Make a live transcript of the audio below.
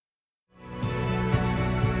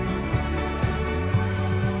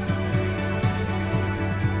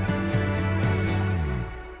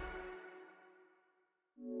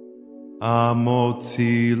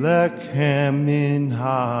Amotzi lechem min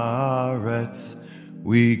haaretz.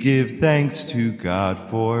 We give thanks to God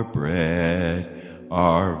for bread.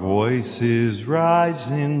 Our voices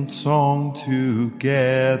rise in song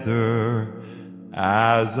together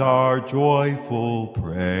as our joyful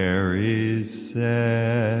prayer is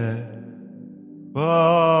said.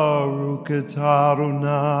 Baruch atah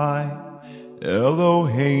Adonai,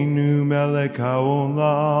 Eloheinu melech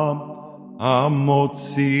haolam,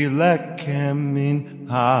 Amotzi lechem min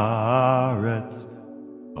haaretz.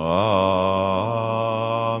 Amen.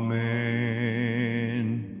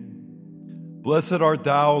 Blessed art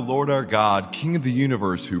thou, Lord our God, King of the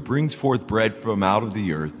universe, who brings forth bread from out of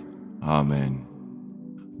the earth. Amen.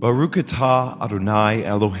 Baruch atah Adonai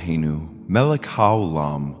Eloheinu, melech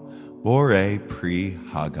haolam, borei pri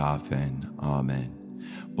hagafen. Amen.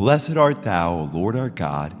 Blessed art thou, Lord our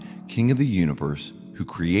God, King of the universe, who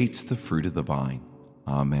creates the fruit of the vine.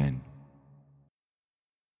 Amen.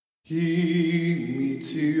 Ki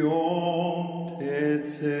mitzion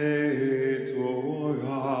tetzeh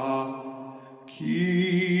Torah,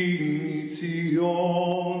 Ki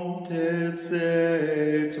mitzion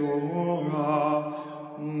tetzeh Torah,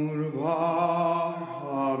 Urvar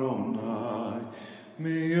Adonai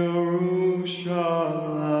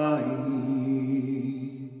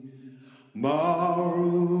miYerushalayim.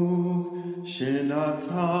 Baruch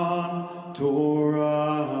Shenatan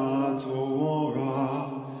Torah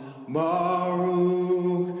Torah,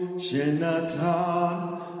 Baruch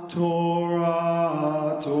Shenatan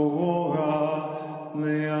Torah Torah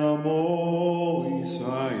le'amo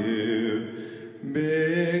Yisrael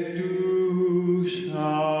bekedushato.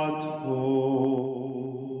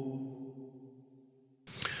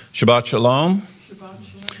 Shabbat Shalom.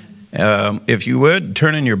 If you would,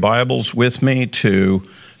 turn in your Bibles with me to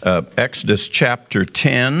Exodus chapter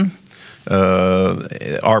 10.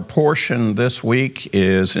 Our portion this week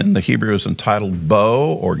is in the Hebrew is entitled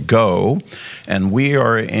Bo or Go, and we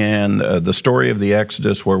are in the story of the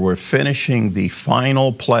Exodus where we're finishing the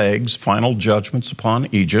final plagues, final judgments upon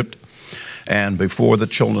Egypt, and before the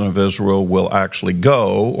children of Israel will actually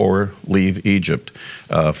go or leave Egypt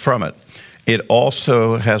from it. It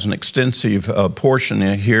also has an extensive portion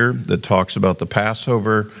in here that talks about the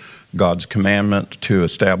Passover, God's commandment to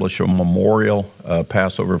establish a memorial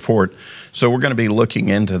Passover for it. So we're going to be looking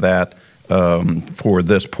into that for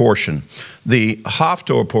this portion. The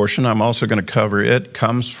Haftorah portion, I'm also going to cover it,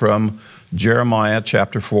 comes from Jeremiah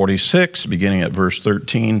chapter 46, beginning at verse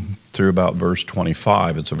 13 through about verse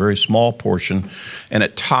 25. It's a very small portion, and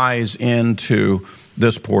it ties into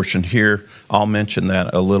this portion here. I'll mention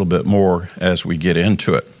that a little bit more as we get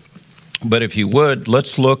into it. But if you would,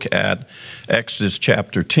 let's look at Exodus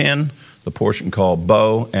chapter 10, the portion called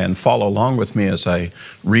Bo, and follow along with me as I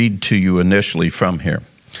read to you initially from here.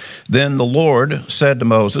 Then the Lord said to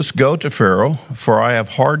Moses, "Go to Pharaoh, for I have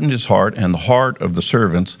hardened his heart and the heart of the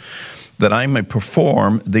servants, that I may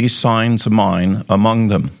perform these signs of mine among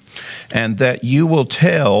them, and that you will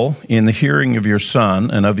tell in the hearing of your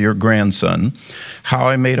son and of your grandson how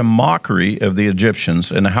I made a mockery of the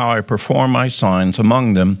Egyptians and how I perform my signs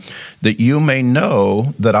among them, that you may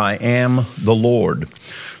know that I am the Lord."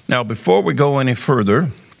 Now, before we go any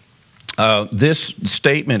further, this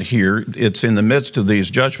statement here, it's in the midst of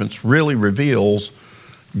these judgments, really reveals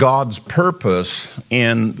God's purpose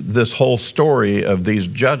in this whole story of these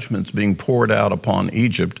judgments being poured out upon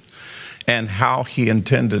Egypt, and how he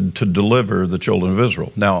intended to deliver the children of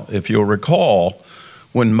Israel. Now, if you'll recall,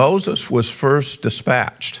 when Moses was first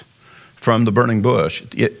dispatched from the burning bush,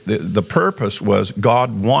 the purpose was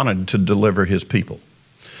God wanted to deliver his people.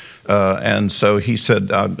 And so he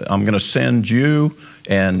said, I'm going to send you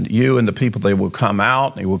and the people, they will come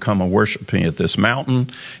out, and they will come and worship me at this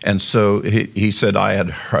mountain. And so he said, I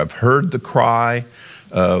have heard the cry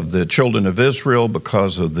of the children of Israel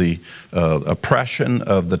because of the oppression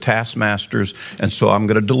of the taskmasters, and so I'm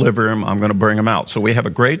going to deliver them, I'm going to bring them out. So we have a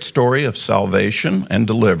great story of salvation and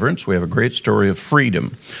deliverance. We have a great story of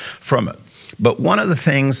freedom from it. But one of the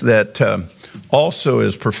things that also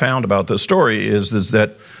is profound about this story is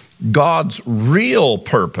that God's real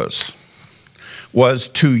purpose was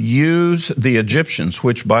to use the Egyptians,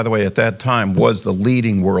 which, by the way, at that time was the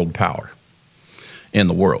leading world power in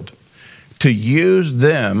the world, to use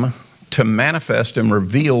them to manifest and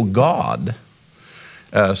reveal God,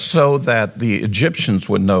 so that the Egyptians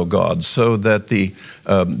would know God, so that the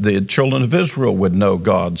children of Israel would know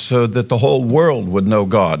God, so that the whole world would know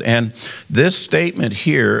God. And this statement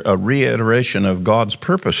here, a reiteration of God's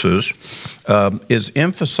purposes, is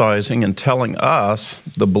emphasizing and telling us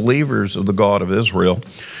the believers of the God of Israel,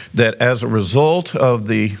 that as a result of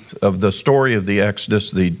the story of the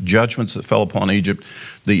Exodus, the judgments that fell upon Egypt,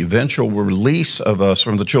 the eventual release of us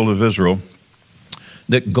from the children of Israel,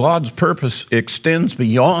 that God's purpose extends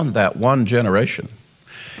beyond that one generation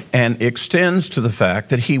and extends to the fact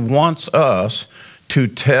that he wants us to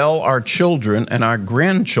tell our children and our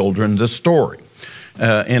grandchildren the story.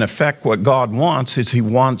 In effect, what God wants is he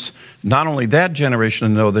wants not only that generation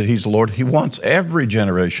to know that he's the Lord, he wants every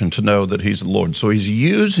generation to know that he's the Lord. So he's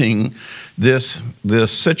using this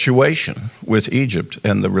situation with Egypt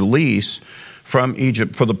and the release from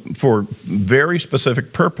Egypt for very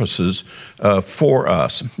specific purposes for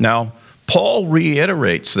us. Now, Paul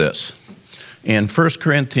reiterates this in 1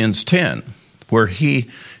 Corinthians 10, where he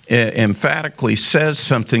emphatically says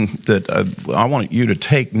something that I want you to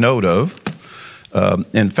take note of.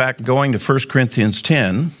 In fact, going to 1 Corinthians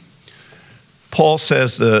 10, Paul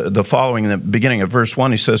says the following in the beginning of verse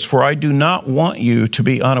 1. He says, "For I do not want you to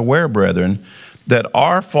be unaware, brethren, that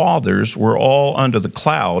our fathers were all under the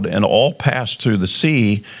cloud, and all passed through the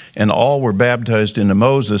sea, and all were baptized into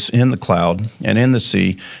Moses in the cloud and in the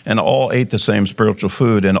sea, and all ate the same spiritual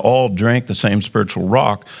food, and all drank the same spiritual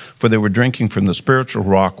rock, for they were drinking from the spiritual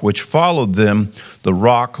rock which followed them. The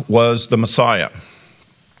rock was the Messiah."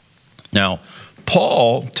 Now,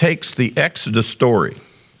 Paul takes the Exodus story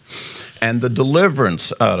and the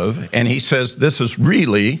deliverance out of, and he says this is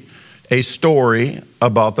really a story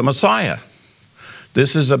about the Messiah.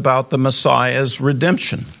 This is about the Messiah's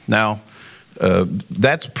redemption. Now,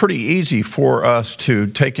 that's pretty easy for us to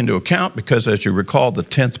take into account because, as you recall, the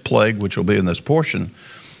 10th plague, which will be in this portion,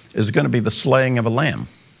 is going to be the slaying of a lamb.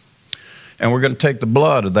 And we're going to take the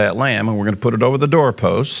blood of that lamb and we're going to put it over the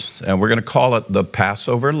doorposts, and we're going to call it the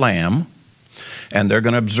Passover lamb. And they're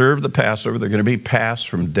going to observe the Passover. They're going to be passed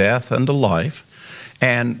from death unto life.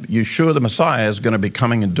 And Yeshua the Messiah is going to be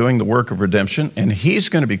coming and doing the work of redemption, and he's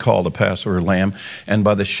going to be called a Passover lamb. And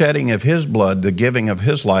by the shedding of his blood, the giving of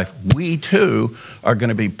his life, we too are going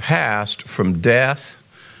to be passed from death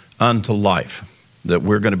unto life, that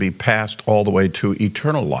we're going to be passed all the way to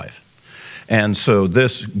eternal life. And so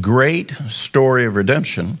this great story of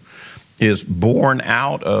redemption is born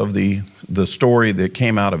out of the story that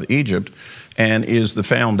came out of Egypt and is the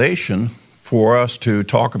foundation for us to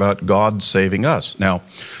talk about God saving us. Now,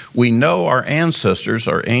 we know our ancestors,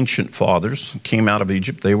 our ancient fathers, came out of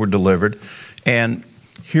Egypt. They were delivered. And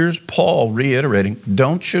here's Paul reiterating,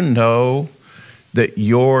 don't you know that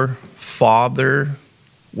your father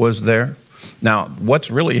was there? Now,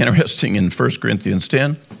 what's really interesting in 1 Corinthians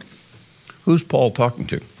 10, who's Paul talking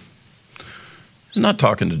to? He's not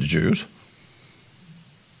talking to the Jews.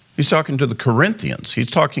 He's talking to the Corinthians.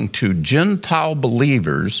 He's talking to Gentile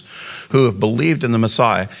believers who have believed in the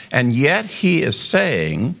Messiah. And yet he is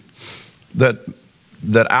saying that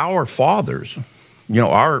our fathers,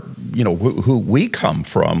 who we come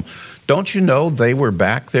from, don't you know they were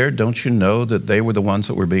back there? Don't you know that they were the ones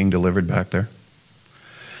that were being delivered back there?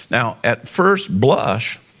 Now, at first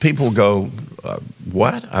blush, people go,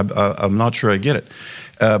 what? I'm not sure I get it.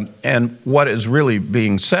 And what is really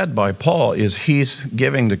being said by Paul is he's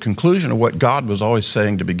giving the conclusion of what God was always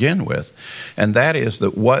saying to begin with. And that is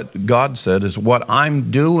that what God said is what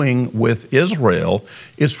I'm doing with Israel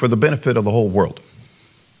is for the benefit of the whole world.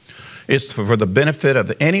 It's for the benefit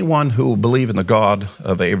of anyone who will believe in the God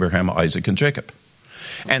of Abraham, Isaac, and Jacob.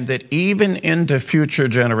 And that even into future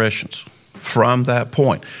generations, from that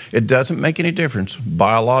point, it doesn't make any difference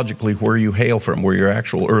biologically where you hail from, where your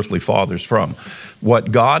actual earthly father's from.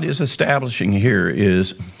 What God is establishing here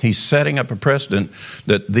is he's setting up a precedent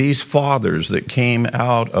that these fathers that came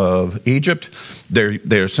out of Egypt, they're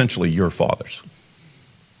essentially your fathers.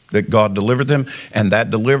 That God delivered them, and that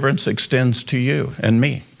deliverance extends to you and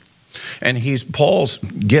me. And Paul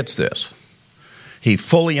gets this. He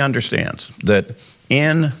fully understands that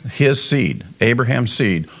in his seed, Abraham's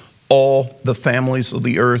seed, all the families of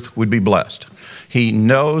the earth would be blessed. He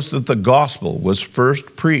knows that the gospel was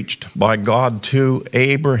first preached by God to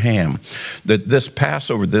Abraham, that this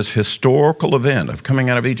Passover, this historical event of coming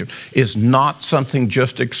out of Egypt, is not something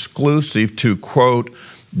just exclusive to, quote,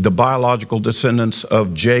 the biological descendants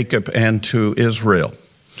of Jacob and to Israel.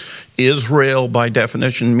 Israel, by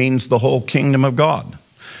definition, means the whole kingdom of God.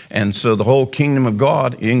 And so the whole kingdom of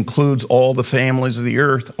God includes all the families of the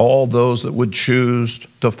earth, all those that would choose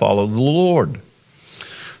to follow the Lord.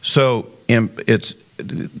 So it's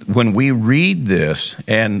when we read this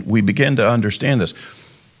and we begin to understand this,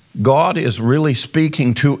 God is really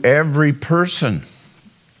speaking to every person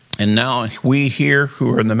And now we here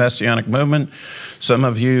who are in the Messianic movement, some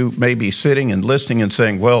of you may be sitting and listening and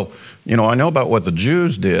saying, well, you know, I know about what the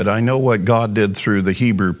Jews did. I know what God did through the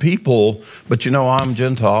Hebrew people, but you know, I'm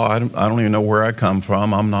Gentile. I don't even know where I come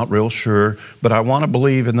from. I'm not real sure, but I want to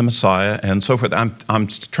believe in the Messiah and so forth. I'm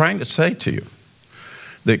trying to say to you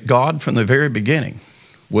that God from the very beginning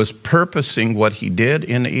was purposing what he did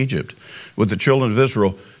in Egypt with the children of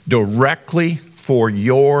Israel directly for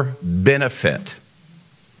your benefit.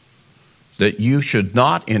 That you should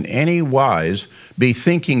not in any wise be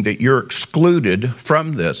thinking that you're excluded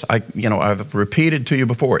from this. I've repeated to you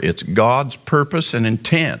before, it's God's purpose and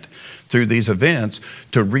intent through these events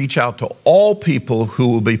to reach out to all people who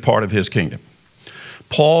will be part of his kingdom.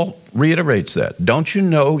 Paul reiterates that. Don't you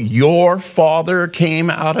know your father came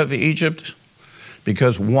out of Egypt?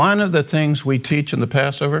 Because one of the things we teach in the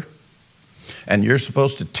Passover, and you're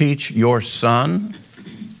supposed to teach your son,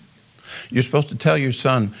 you're supposed to tell your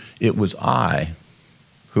son, it was I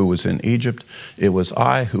who was in Egypt. It was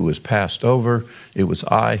I who was passed over. It was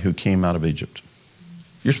I who came out of Egypt.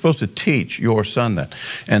 You're supposed to teach your son that.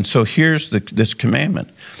 And so here's this commandment,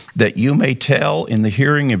 that you may tell in the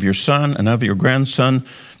hearing of your son and of your grandson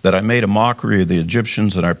that I made a mockery of the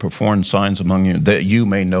Egyptians and I performed signs among you, that you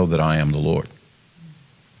may know that I am the Lord.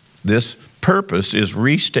 This purpose is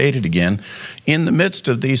restated again in the midst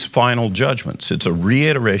of these final judgments. It's a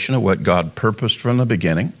reiteration of what God purposed from the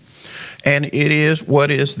beginning. And it is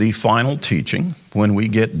what is the final teaching when we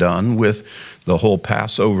get done with the whole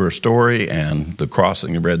Passover story and the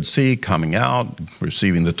crossing the Red Sea, coming out,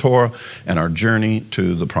 receiving the Torah, and our journey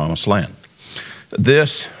to the Promised Land.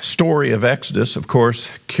 This story of Exodus, of course,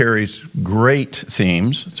 carries great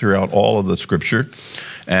themes throughout all of the Scripture.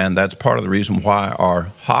 And that's part of the reason why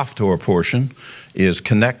our Haftorah portion is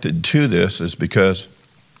connected to this, is because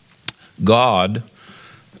God,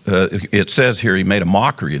 it says here, he made a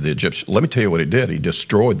mockery of the Egyptians. Let me tell you what he did. He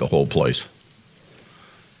destroyed the whole place.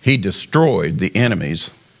 He destroyed the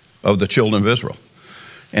enemies of the children of Israel.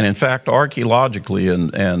 And in fact, archaeologically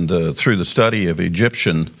and through the study of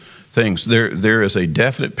Egyptian things, there is a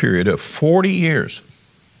definite period of 40 years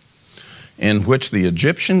in which the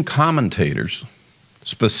Egyptian commentators,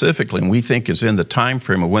 specifically, and we think is in the time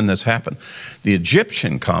frame of when this happened, the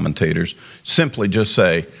Egyptian commentators simply just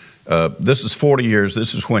say, this is 40 years,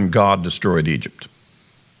 this is when God destroyed Egypt.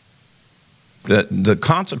 The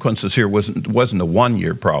consequences here wasn't a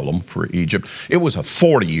 1-year problem for Egypt, it was a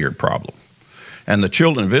 40-year problem. And the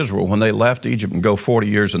children of Israel, when they left Egypt and go 40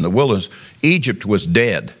 years in the wilderness, Egypt was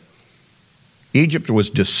dead. Egypt was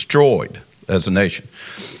destroyed as a nation.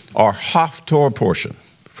 Our Haftorah portion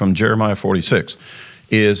from Jeremiah 46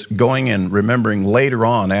 is going and remembering later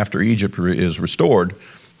on, after Egypt is restored,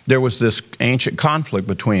 there was this ancient conflict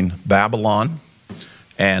between Babylon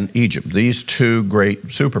and Egypt. These two great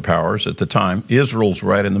superpowers at the time. Israel's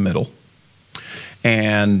right in the middle.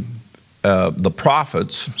 And the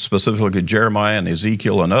prophets, specifically Jeremiah and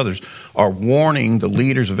Ezekiel and others, are warning the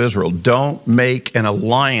leaders of Israel, don't make an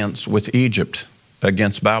alliance with Egypt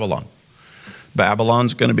against Babylon.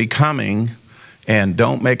 Babylon's going to be coming, and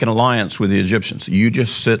don't make an alliance with the Egyptians. You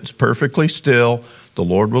just sit perfectly still. The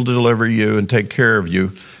Lord will deliver you and take care of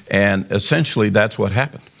you. And essentially, that's what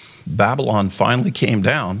happened. Babylon finally came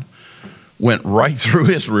down, went right through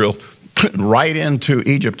Israel, right into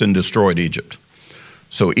Egypt and destroyed Egypt.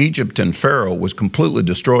 So Egypt and Pharaoh was completely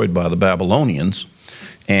destroyed by the Babylonians,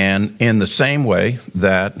 and in the same way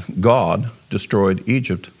that God destroyed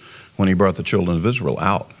Egypt when he brought the children of Israel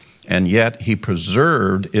out. And yet he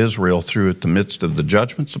preserved Israel through the midst of the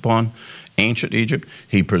judgments upon ancient Egypt.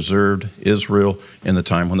 He preserved Israel in the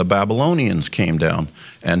time when the Babylonians came down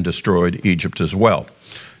and destroyed Egypt as well.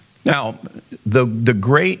 Now, the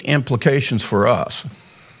great implications for us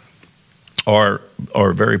are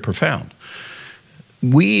very profound.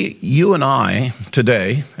 You and I,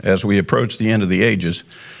 today, as we approach the end of the ages,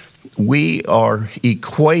 we are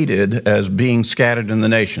equated as being scattered in the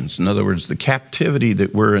nations. In other words, the captivity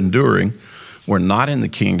that we're enduring, we're not in the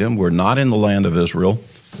kingdom, we're not in the land of Israel,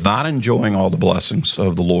 not enjoying all the blessings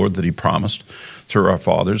of the Lord that he promised through our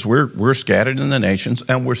fathers. We're scattered in the nations,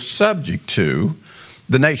 and we're subject to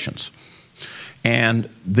the nations. And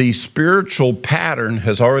the spiritual pattern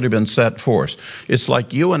has already been set for us. It's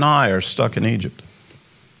like you and I are stuck in Egypt.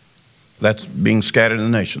 That's being scattered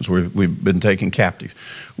in the nations. We've been taken captive.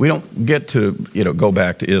 We don't get to go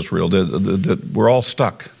back to Israel. We're all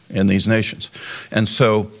stuck in these nations. And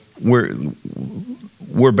so we're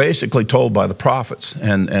basically told by the prophets,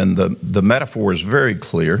 and the metaphor is very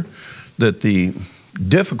clear, that the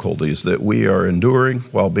difficulties that we are enduring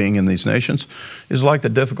while being in these nations is like the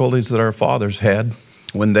difficulties that our fathers had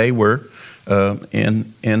when they were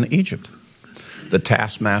in Egypt. The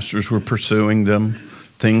taskmasters were pursuing them.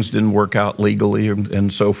 Things didn't work out legally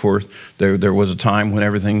and so forth. There was a time when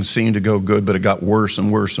everything seemed to go good, but it got worse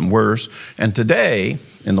and worse and worse. And today,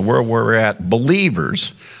 in the world where we're at,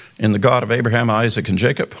 believers in the God of Abraham, Isaac, and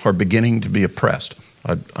Jacob are beginning to be oppressed.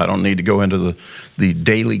 I don't need to go into the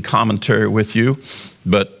daily commentary with you,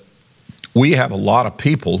 but we have a lot of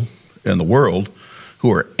people in the world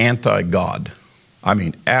who are anti-God. I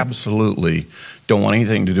mean, absolutely don't want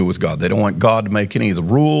anything to do with God. They don't want God to make any of the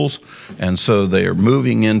rules, and so they are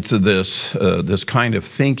moving into this kind of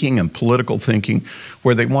thinking and political thinking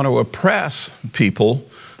where they want to oppress people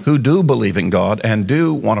who do believe in God and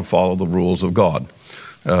do want to follow the rules of God.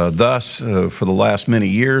 Thus, for the last many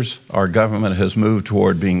years, our government has moved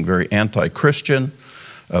toward being very anti-Christian.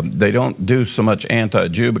 They don't do so much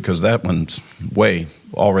anti-Jew because that one's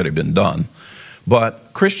already been done.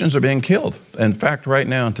 But Christians are being killed. In fact, right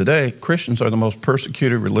now and today, Christians are the most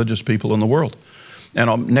persecuted religious people in the world.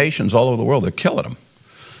 And nations all over the world, they're killing them.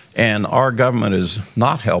 And our government is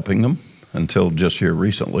not helping them until just here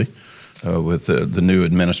recently with the new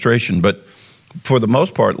administration. But for the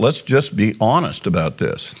most part, let's just be honest about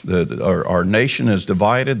this. Our nation is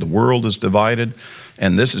divided, the world is divided,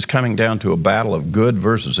 and this is coming down to a battle of good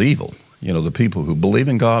versus evil. You know, the people who believe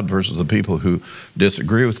in God versus the people who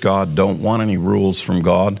disagree with God, don't want any rules from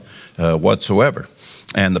God whatsoever.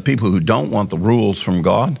 And the people who don't want the rules from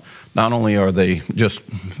God, not only are they just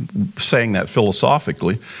saying that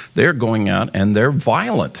philosophically, they're going out and they're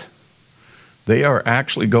violent. They are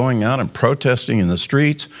actually going out and protesting in the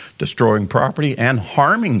streets, destroying property, and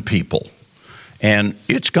harming people. And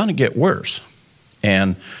it's going to get worse.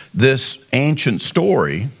 And this ancient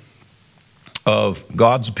story of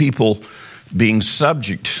God's people being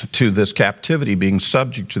subject to this captivity, being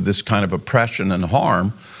subject to this kind of oppression and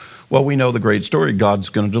harm, well, we know the great story. God's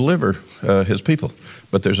going to deliver his people.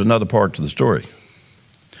 But there's another part to the story.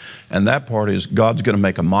 And that part is God's going to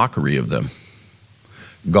make a mockery of them.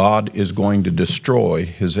 God is going to destroy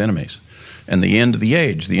his enemies. And the end of the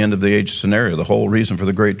age scenario, the whole reason for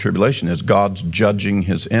the Great Tribulation is God's judging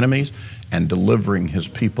his enemies and delivering his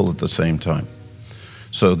people at the same time.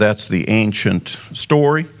 So that's the ancient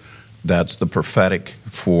story. That's the prophetic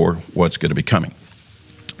for what's going to be coming.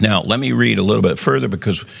 Now, let me read a little bit further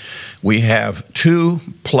because we have two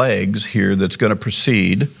plagues here that's going to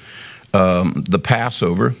precede the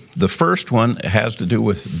Passover. The first one has to do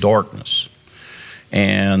with darkness.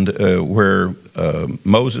 And where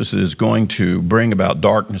Moses is going to bring about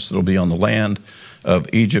darkness that will be on the land of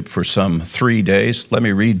Egypt for some 3 days. Let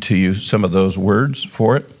me read to you some of those words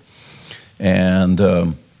for it.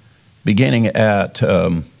 And beginning at,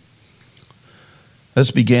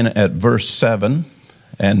 let's begin at verse 7.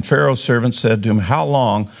 And Pharaoh's servant said to him, "How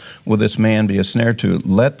long will this man be a snare to?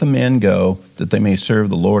 Let the men go, that they may serve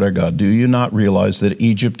the Lord our God. Do you not realize that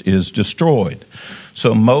Egypt is destroyed?"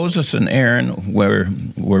 So Moses and Aaron were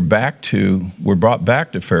brought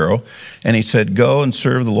back to Pharaoh, and he said, "Go and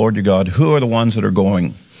serve the Lord your God. Who are the ones that are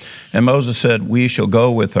going?" And Moses said, "We shall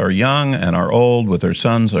go with our young and our old, with our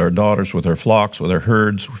sons, our daughters, with our flocks, with our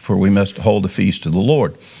herds, for we must hold a feast to the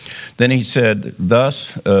Lord." Then he said,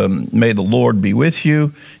 "Thus may the Lord be with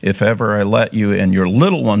you. If ever I let you and your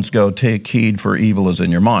little ones go, take heed, for evil is in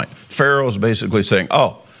your mind." Pharaoh's basically saying,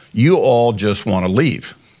 "Oh, you all just want to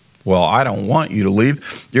leave. Well, I don't want you to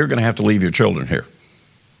leave. You're going to have to leave your children here."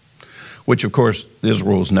 Which, of course,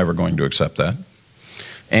 Israel is never going to accept that.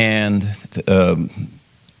 And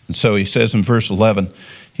so he says in verse 11,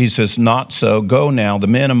 he says, "Not so. Go now, the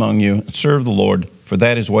men among you, serve the Lord, for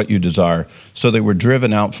that is what you desire." So they were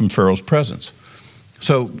driven out from Pharaoh's presence.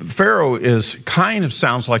 So Pharaoh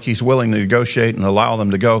sounds like he's willing to negotiate and allow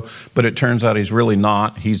them to go, but it turns out he's really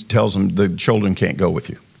not. He tells them the children can't go with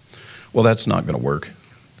you. Well, that's not going to work.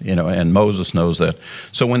 You know, and Moses knows that.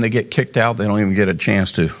 So when they get kicked out, they don't even get a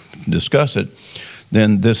chance to discuss it.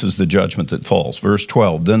 Then this is the judgment that falls. Verse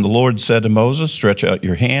 12, "Then the Lord said to Moses, stretch out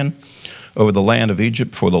your hand over the land of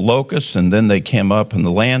Egypt for the locusts." And then they came up in the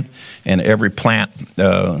land, and every plant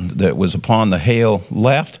that was upon the hail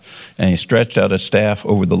left. And he stretched out his staff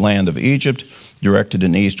over the land of Egypt, directed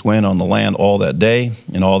an east wind on the land all that day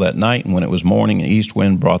and all that night. And when it was morning, an east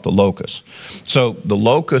wind brought the locusts. So the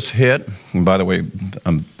locusts hit. And by the way,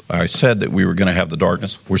 I said that we were going to have the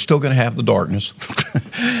darkness. We're still going to have the darkness.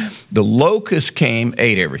 The locusts came,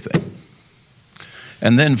 ate everything.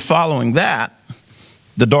 And then following that,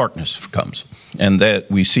 the darkness comes. And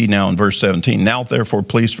that we see now in verse 17. "Now therefore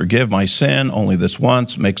please forgive my sin, only this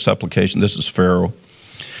once, make supplication." This is Pharaoh.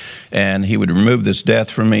 and he would remove this death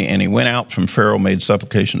from me. And he went out from Pharaoh, made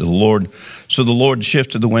supplication to the Lord. So the Lord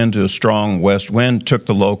shifted the wind to a strong west wind, took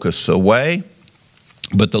the locusts away.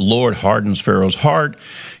 But the Lord hardens Pharaoh's heart.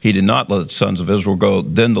 He did not let the sons of Israel go.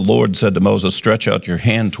 Then the Lord said to Moses, stretch out your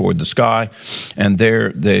hand toward the sky, and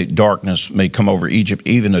there the darkness may come over Egypt,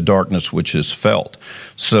 even a darkness which is felt.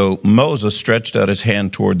 So Moses stretched out his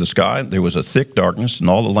hand toward the sky. There was a thick darkness in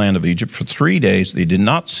all the land of Egypt for 3 days. They did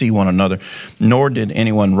not see one another, nor did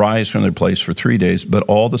anyone rise from their place for 3 days, but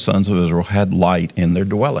all the sons of Israel had light in their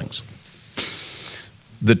dwellings.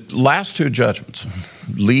 The last two judgments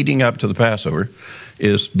leading up to the Passover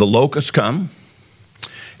is the locusts come,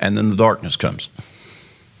 and then the darkness comes.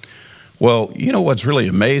 Well, you know what's really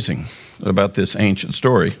amazing about this ancient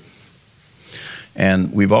story?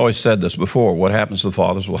 And we've always said this before, what happens to the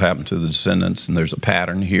fathers will happen to the descendants, and there's a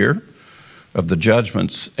pattern here of the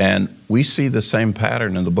judgments, and we see the same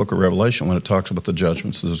pattern in the book of Revelation when it talks about the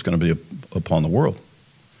judgments that is going to be upon the world.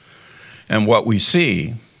 And what we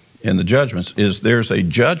see in the judgments is there's a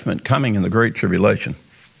judgment coming in the Great Tribulation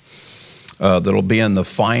that'll be in the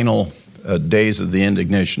final days of the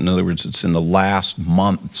indignation. In other words, it's in the last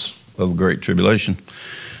months of the Great Tribulation,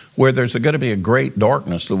 where there's going to be a great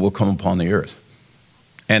darkness that will come upon the earth.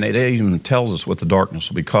 And it even tells us what the darkness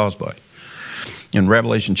will be caused by. In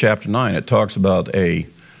Revelation chapter 9, it talks about an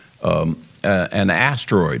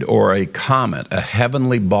asteroid or a comet, a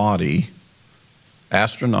heavenly body,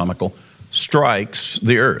 astronomical, strikes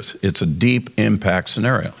the earth. It's a deep impact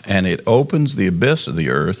scenario, and it opens the abyss of the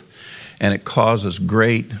earth, and it causes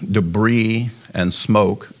great debris and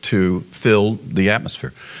smoke to fill the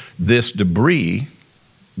atmosphere. This debris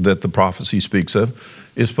that the prophecy speaks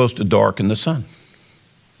of is supposed to darken the sun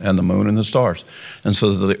and the moon and the stars, and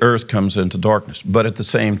so that the earth comes into darkness. But at the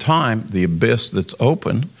same time, the abyss that's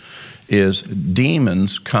open is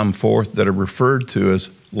demons come forth that are referred to as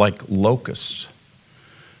like locusts,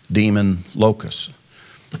 demon locusts.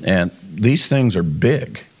 And these things are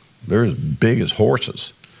big. They're as big as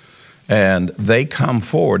horses. And they come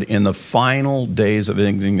forward in the final days of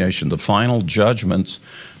indignation, the final judgments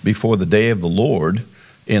before the day of the Lord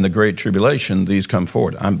in the Great Tribulation. These come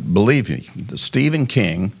forward. Believe me, Stephen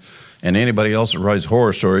King and anybody else that writes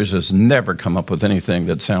horror stories has never come up with anything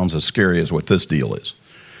that sounds as scary as what this deal is.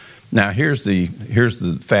 Now, here's the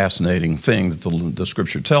fascinating thing that the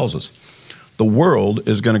Scripture tells us. The world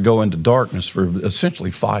is going to go into darkness for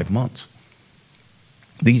essentially 5 months.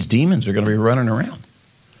 These demons are going to be running around,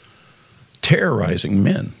 terrorizing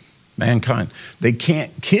mankind. They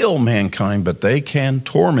can't kill mankind, but they can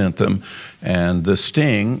torment them. And the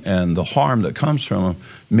sting and the harm that comes from them,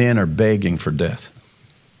 men are begging for death.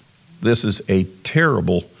 This is a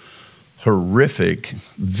terrible, horrific,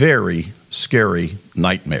 very scary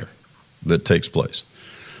nightmare that takes place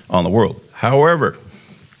on the world. However,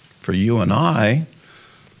 for you and I,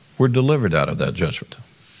 we're delivered out of that judgment.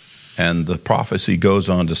 And the prophecy goes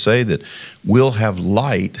on to say that we'll have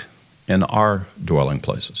light in our dwelling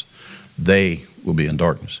places. They will be in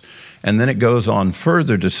darkness. And then it goes on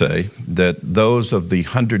further to say that those of the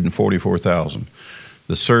 144,000,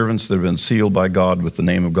 the servants that have been sealed by God with the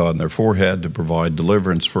name of God in their forehead to provide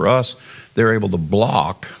deliverance for us, they're able to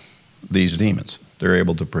block these demons. They're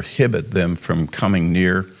able to prohibit them from coming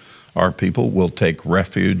near our people. We'll take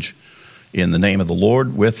refuge in the name of the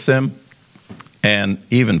Lord with them. And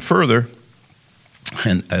even further,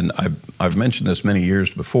 and I've mentioned this many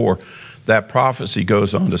years before, that prophecy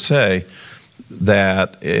goes on to say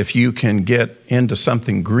that if you can get into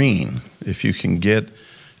something green, if you can get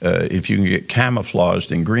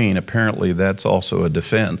camouflaged in green, apparently that's also a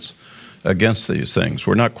defense against these things.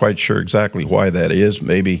 We're not quite sure exactly why that is.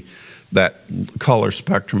 Maybe that color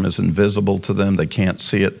spectrum is invisible to them. They can't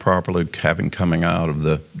see it properly, having coming out of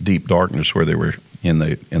the deep darkness where they were in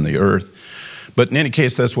the earth. But in any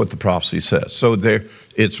case, that's what the prophecy says. So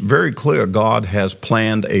it's very clear God has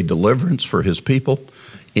planned a deliverance for his people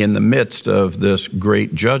in the midst of this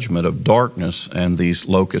great judgment of darkness and these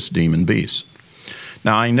locust demon beasts.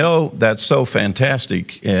 Now, I know that's so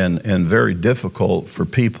fantastic and very difficult for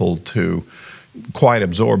people to quite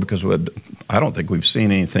absorb, because I don't think we've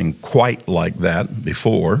seen anything quite like that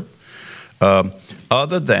before.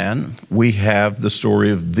 Other than we have the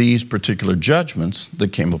story of these particular judgments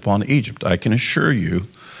that came upon Egypt. I can assure you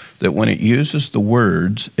that when it uses the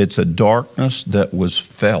words, it's a darkness that was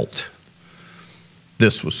felt.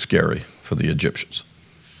 This was scary for the Egyptians.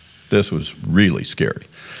 This was really scary.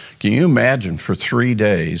 Can you imagine for 3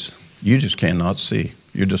 days, you just cannot see.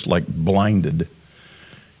 You're just like blinded.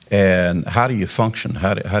 And how do you function?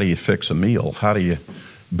 How do you fix a meal? How do you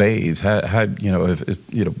bathe?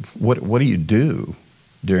 What do you do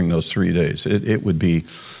during those 3 days? It would be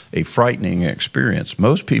a frightening experience.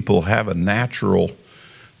 Most people have a natural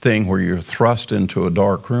thing where you're thrust into a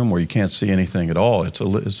dark room where you can't see anything at all. It's a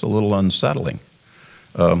little unsettling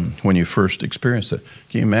when you first experience it.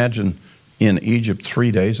 Can you imagine in Egypt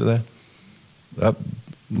 3 days of that? That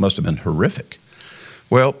must have been horrific.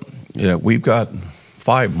 Well, we've got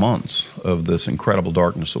 5 months of this incredible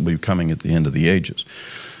darkness that will be coming at the end of the ages.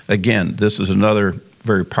 Again, this is another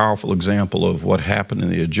very powerful example of what happened in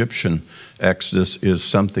the Egyptian Exodus is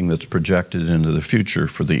something that's projected into the future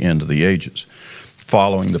for the end of the ages,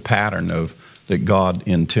 following the pattern of that God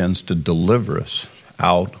intends to deliver us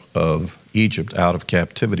out of Egypt, out of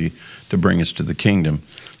captivity, to bring us to the kingdom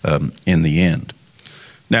in the end.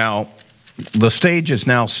 Now, the stage is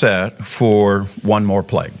now set for one more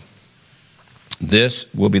plague.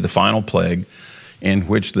 This will be the final plague in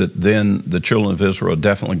which then the children of Israel are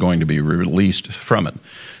definitely going to be released from it.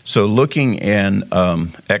 So looking in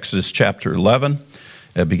Exodus chapter 11,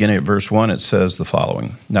 beginning at verse 1, it says the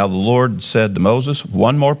following. Now the Lord said to Moses,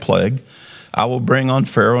 one more plague I will bring on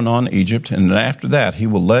Pharaoh and on Egypt, and after that he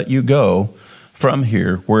will let you go from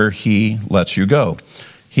here where he lets you go.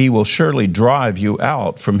 He will surely drive you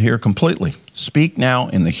out from here completely. Speak now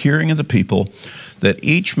in the hearing of the people, that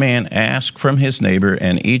each man ask from his neighbor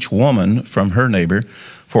and each woman from her neighbor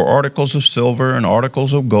for articles of silver and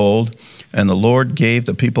articles of gold. And the Lord gave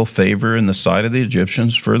the people favor in the sight of the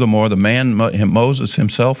Egyptians. Furthermore, the man Moses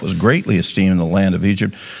himself was greatly esteemed in the land of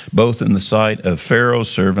Egypt, both in the sight of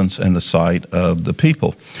Pharaoh's servants and the sight of the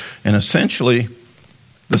people. And essentially,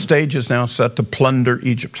 the stage is now set to plunder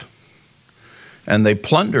Egypt. And they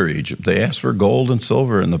plunder Egypt. They ask for gold and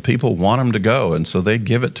silver, and the people want them to go, and so they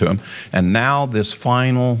give it to them. And now this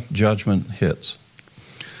final judgment hits.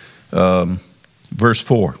 Verse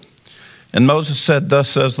 4. And Moses said, thus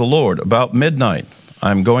says the Lord, about midnight I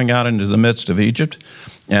am going out into the midst of Egypt,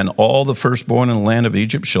 and all the firstborn in the land of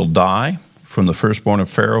Egypt shall die, from the firstborn of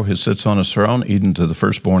Pharaoh who sits on his throne, even to the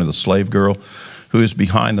firstborn of the slave girl who is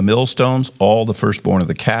behind the millstones, all the firstborn of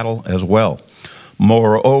the cattle as well.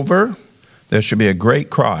 Moreover, there shall be a great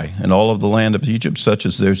cry in all of the land of Egypt, such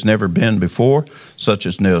as there's never been before, such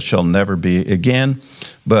as there shall never be again.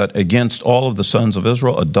 But against all of the sons of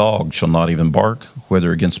Israel, a dog shall not even bark,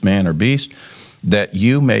 whether against man or beast, that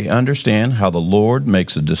you may understand how the Lord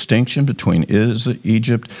makes a distinction between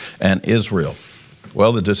Egypt and Israel.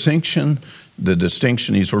 Well, the distinction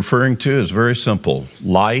he's referring to is very simple.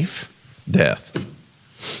 Life, death.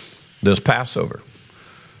 This Passover.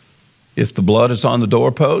 If the blood is on the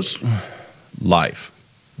doorpost, life.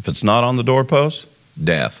 If it's not on the doorpost,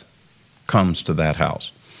 death comes to that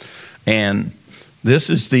house. And this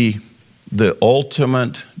is the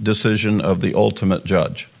ultimate decision of the ultimate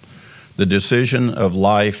judge, the decision of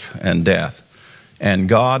life and death. And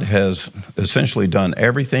God has essentially done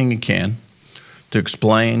everything he can to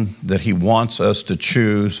explain that he wants us to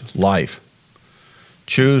choose life.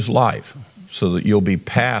 Choose life so that you'll be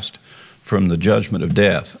passed from the judgment of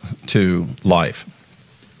death to life.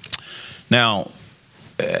 Now,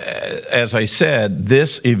 as I said,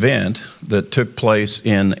 this event that took place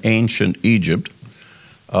in ancient Egypt,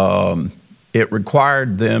 it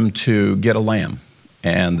required them to get a lamb.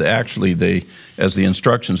 And actually, as the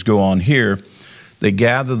instructions go on here, they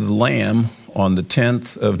gather the lamb on the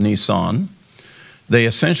 10th of Nisan. They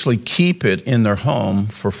essentially keep it in their home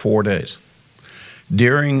for 4 days.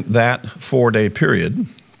 During that 4-day period,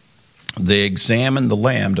 they examine the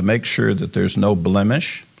lamb to make sure that there's no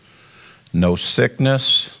blemish, no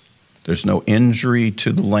sickness, there's no injury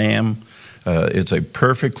to the lamb. It's a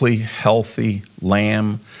perfectly healthy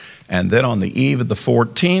lamb. And then on the eve of the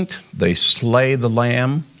 14th, they slay the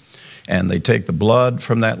lamb, and they take the blood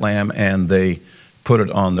from that lamb, and they put it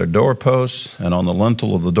on their doorposts and on the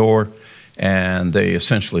lintel of the door, and they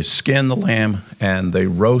essentially skin the lamb, and they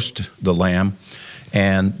roast the lamb.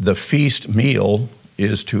 And the feast meal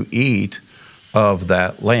is to eat of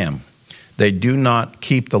that lamb. They do not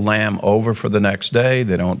keep the lamb over for the next day.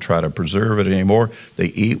 They don't try to preserve it anymore. They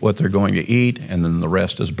eat what they're going to eat, and then the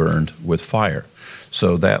rest is burned with fire.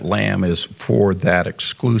 So that lamb is for that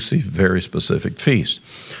exclusive, very specific feast.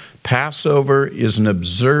 Passover is an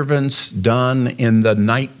observance done in the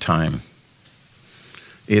nighttime.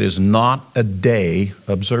 It is not a day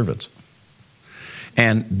observance.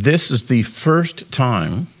 And this is the first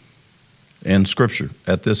time in Scripture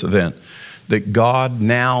at this event that God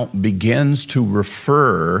now begins to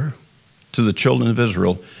refer to the children of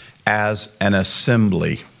Israel as an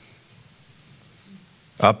assembly.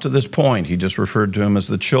 Up to this point, he just referred to them as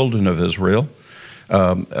the children of Israel,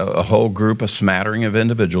 a whole group, a smattering of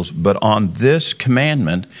individuals. But on this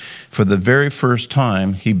commandment, for the very first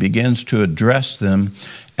time, he begins to address them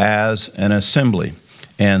as an assembly.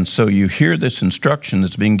 And so you hear this instruction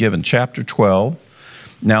that's being given, chapter 12.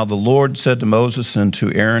 Now the Lord said to Moses and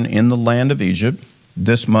to Aaron in the land of Egypt,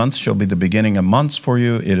 this month shall be the beginning of months for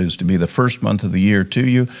you. It is to be the first month of the year to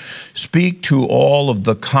you. Speak to all of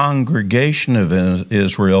the congregation of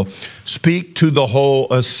Israel. Speak to the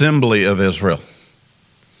whole assembly of Israel.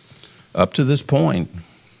 Up to this point,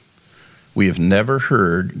 we have never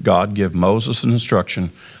heard God give Moses an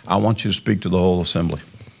instruction, I want you to speak to the whole assembly.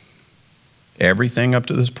 Everything up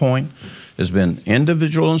to this point has been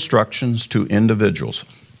individual instructions to individuals.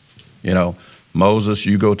 You know, Moses,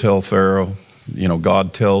 you go tell Pharaoh. You know,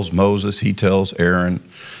 God tells Moses, he tells Aaron,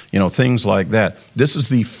 you know, things like that. This is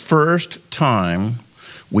the first time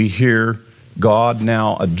we hear God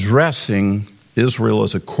now addressing Israel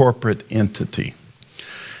as a corporate entity.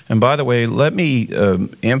 And by the way, let me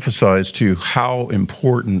emphasize to you how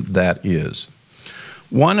important that is.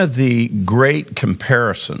 One of the great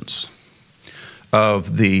comparisons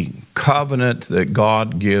of the covenant that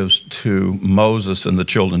God gives to Moses and the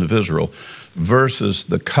children of Israel versus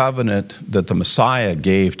the covenant that the Messiah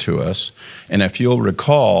gave to us. And if you'll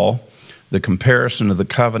recall, the comparison of the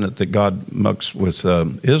covenant that God makes with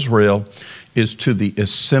Israel is to the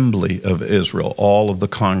assembly of Israel, all of the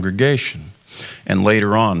congregation. And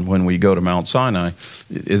later on, when we go to Mount Sinai,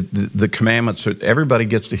 the commandments, everybody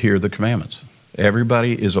gets to hear the commandments.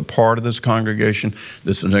 Everybody is a part of this congregation.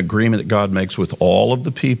 This is an agreement that God makes with all of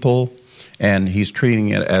the people, and he's treating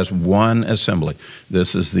it as one assembly.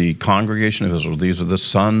 This is the congregation of Israel. These are the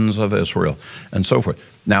sons of Israel, and so forth.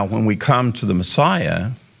 Now, when we come to the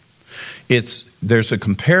Messiah, there's a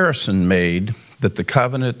comparison made that the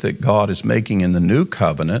covenant that God is making in the new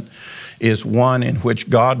covenant is one in which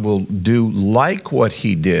God will do like what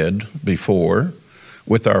he did before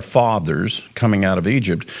with our fathers coming out of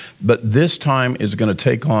Egypt, but this time is going to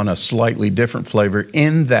take on a slightly different flavor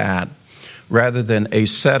in that rather than a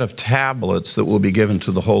set of tablets that will be given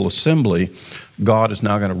to the whole assembly, God is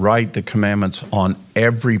now going to write the commandments on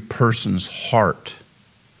every person's heart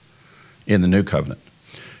in the new covenant.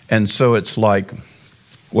 And so it's like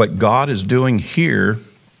what God is doing here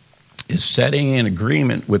is setting an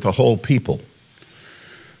agreement with the whole people,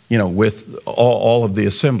 you know, with all of the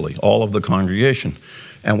assembly, all of the congregation.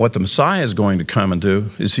 And what the Messiah is going to come and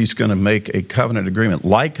do is he's going to make a covenant agreement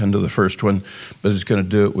like unto the first one, but he's going to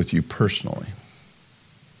do it with you personally.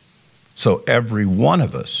 So every one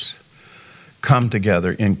of us come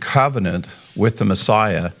together in covenant with the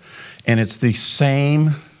Messiah, and it's the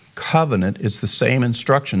same covenant, it's the same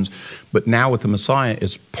instructions, but now with the Messiah,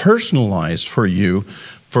 it's personalized for you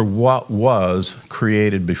for what was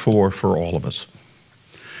created before for all of us.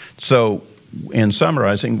 So in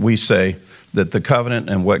summarizing, we say that the covenant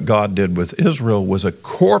and what God did with Israel was a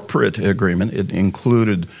corporate agreement. It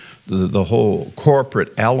included the whole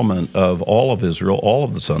corporate element of all of Israel, all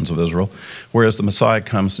of the sons of Israel, whereas the Messiah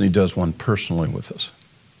comes and he does one personally with us.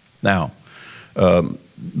 Now,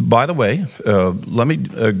 by the way, let me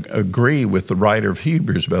agree with the writer of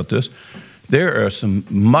Hebrews about this. There are some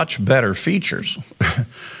much better features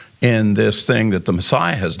in this thing that the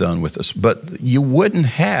Messiah has done with us. But you wouldn't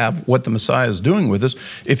have what the Messiah is doing with us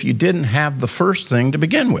if you didn't have the first thing to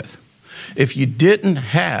begin with. If you didn't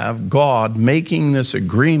have God making this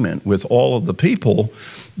agreement with all of the people,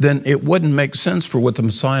 then it wouldn't make sense for what the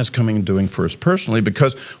Messiah is coming and doing for us personally,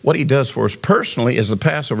 because what he does for us personally as the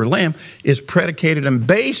Passover lamb is predicated and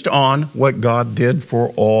based on what God did for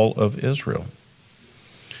all of Israel.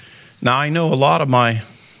 Now, I know a lot of my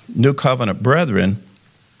New Covenant brethren,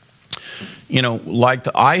 you know, like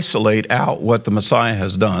to isolate out what the Messiah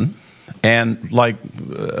has done and like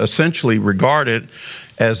essentially regard it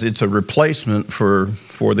as it's a replacement for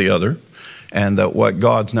the other, and that what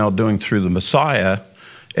God's now doing through the Messiah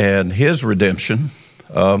and his redemption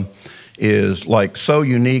is like so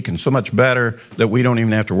unique and so much better that we don't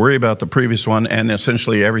even have to worry about the previous one, and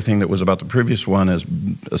essentially everything that was about the previous one is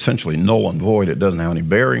essentially null and void. It doesn't have any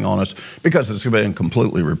bearing on us because it's been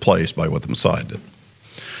completely replaced by what the Messiah did.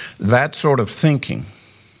 That sort of thinking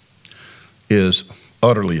is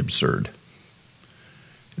utterly absurd.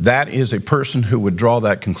 That is a person who would draw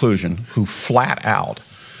that conclusion who flat out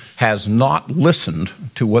has not listened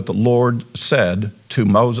to what the Lord said to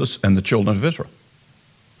Moses and the children of Israel.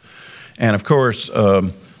 And of course,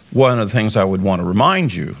 one of the things I would want to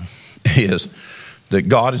remind you is that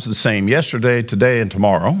God is the same yesterday, today, and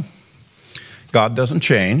tomorrow. God doesn't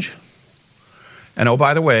change. And oh,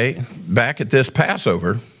 by the way, back at this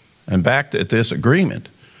Passover and back at this agreement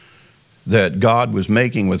that God was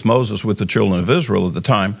making with Moses with the children of Israel at the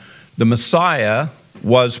time, the Messiah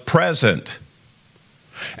was present.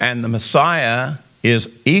 And the Messiah is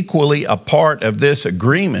equally a part of this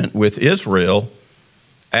agreement with Israel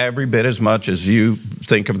every bit as much as you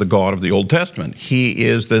think of the God of the Old Testament. He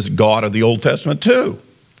is this God of the Old Testament too.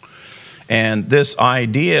 And this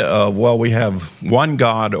idea of, well, we have one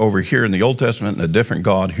God over here in the Old Testament and a different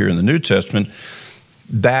God here in the New Testament,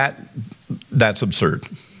 that's absurd.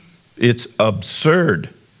 It's absurd.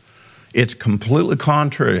 It's completely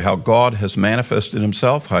contrary to how God has manifested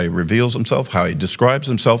himself, how he reveals himself, how he describes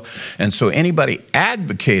himself. And so anybody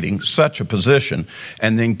advocating such a position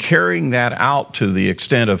and then carrying that out to the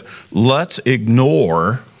extent of let's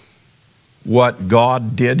ignore what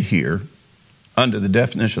God did here under the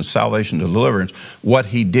definition of salvation and deliverance, what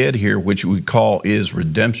he did here, which we call is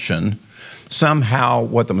redemption, somehow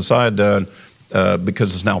what the Messiah did,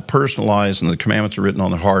 because it's now personalized and the commandments are written on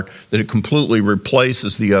the heart, that it completely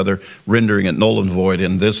replaces the other, rendering it null and void,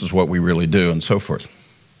 and this is what we really do, and so forth.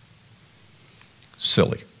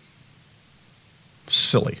 Silly.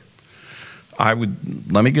 Silly.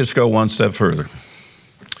 Let me just go one step further.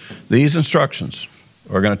 These instructions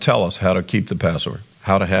are going to tell us how to keep the Passover,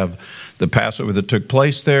 how to have the Passover that took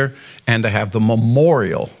place there, and to have the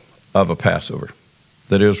memorial of a Passover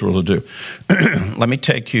that Israel will do. Let me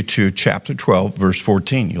take you to chapter 12, verse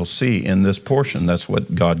 14. You'll see in this portion, that's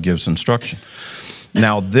what God gives instruction.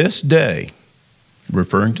 Now this day,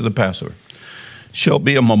 referring to the Passover, shall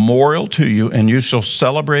be a memorial to you, and you shall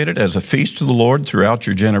celebrate it as a feast to the Lord throughout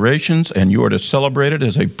your generations, and you are to celebrate it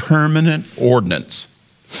as a permanent ordinance.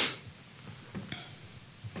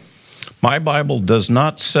 My Bible does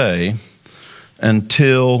not say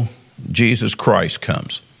until Jesus Christ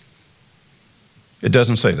comes. It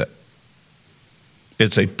doesn't say that.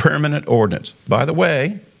 It's a permanent ordinance. By the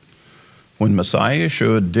way, when Messiah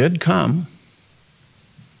Yeshua did come,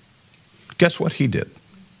 guess what he did?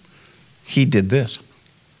 He did this.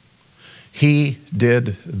 He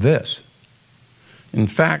did this. In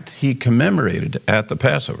fact, he commemorated at the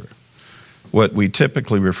Passover what we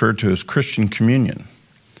typically refer to as Christian communion,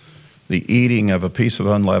 the eating of a piece of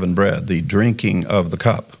unleavened bread, the drinking of the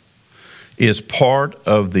cup, is part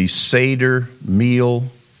of the Seder meal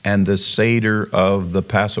and the Seder of the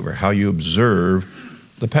Passover, how you observe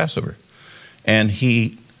the Passover. And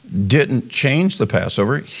he didn't change the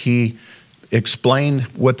Passover. He explained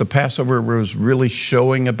what the Passover was really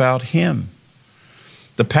showing about him.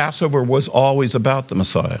 The Passover was always about the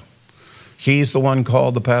Messiah. He's the one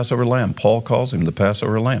called the Passover Lamb. Paul calls him the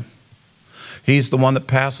Passover Lamb. He's the one that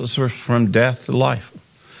passes us from death to life.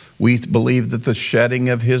 We believe that the shedding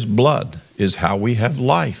of his blood is how we have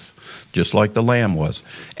life, just like the Lamb was.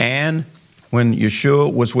 And when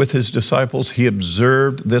Yeshua was with his disciples, he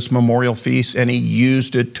observed this memorial feast and he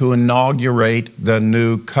used it to inaugurate the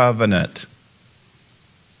new covenant.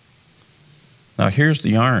 Now here's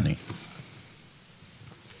the irony.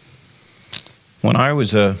 When I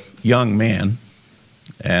was a young man,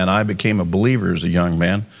 and I became a believer as a young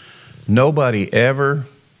man, nobody ever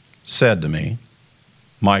said to me,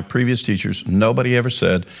 my previous teachers, nobody ever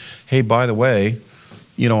said, hey, by the way,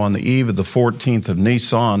 on the eve of the 14th of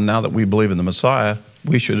Nisan, now that we believe in the Messiah,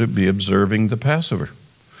 we should be observing the Passover.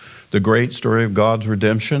 The great story of God's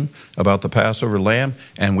redemption about the Passover lamb,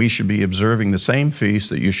 and we should be observing the same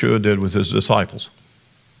feast that Yeshua did with his disciples.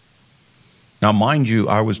 Now, mind you,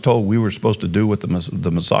 I was told we were supposed to do what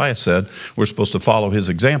the Messiah said. We're supposed to follow his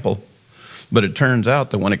example. But it turns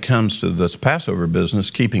out that when it comes to this Passover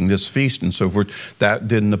business, keeping this feast and so forth, that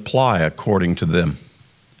didn't apply according to them.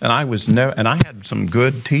 And I had some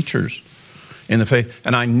good teachers in the faith,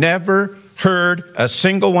 and I never heard a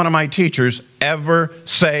single one of my teachers ever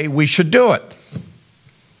say we should do it.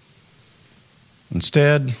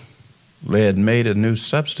 Instead, they had made a new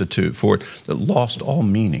substitute for it that lost all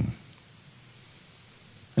meaning.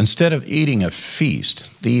 Instead of eating a feast,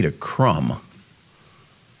 they eat a crumb.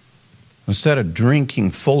 Instead of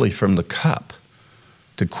drinking fully from the cup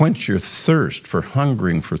to quench your thirst for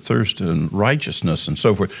hungering for thirst and righteousness and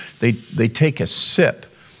so forth, they take a sip,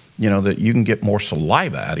 that you can get more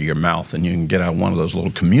saliva out of your mouth than you can get out of one of those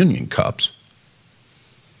little communion cups.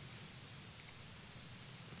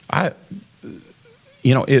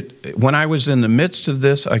 When I was in the midst of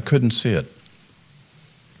this, I couldn't see it.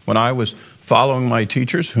 When I was following my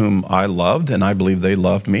teachers, whom I loved, and I believe they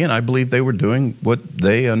loved me, and I believe they were doing what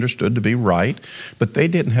they understood to be right, but they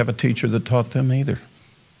didn't have a teacher that taught them either.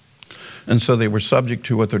 And so they were subject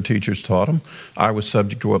to what their teachers taught them. I was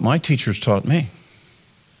subject to what my teachers taught me.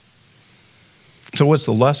 So what's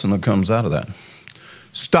the lesson that comes out of that?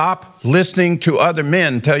 Stop listening to other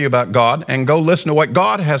men tell you about God and go listen to what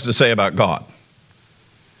God has to say about God.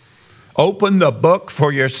 Open the book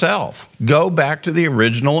for yourself. Go back to the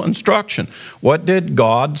original instruction. What did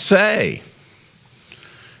God say?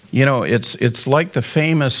 It's like the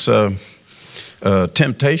famous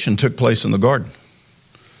temptation took place in the garden.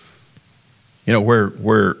 You know,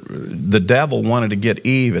 where the devil wanted to get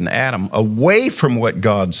Eve and Adam away from what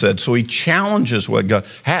God said. So he challenges what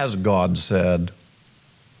God said.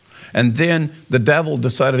 And then the devil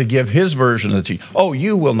decided to give his version of the teaching. Oh,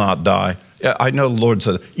 you will not die. I know the Lord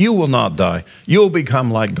said, you will not die. You'll become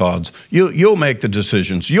like gods. You'll make the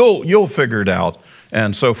decisions. You'll figure it out,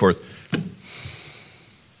 and so forth.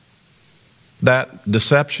 That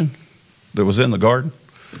deception that was in the garden,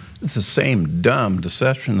 it's the same dumb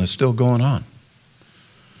deception that's still going on.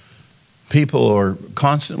 People are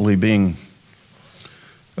constantly being,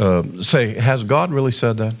 say, has God really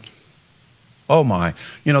said that? Oh my,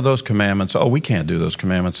 you know, those commandments, oh, we can't do those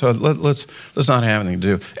commandments, so let's not have anything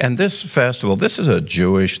to do. And this festival, this is a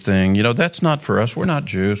Jewish thing, you know, that's not for us. We're not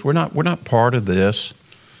Jews. We're not part of this.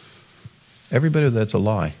 Everybody, that's a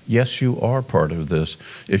lie. Yes, you are part of this.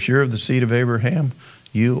 If you're of the seed of Abraham,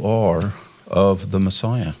 you are of the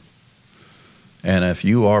Messiah. And if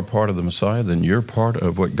you are part of the Messiah, then you're part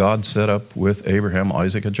of what God set up with Abraham,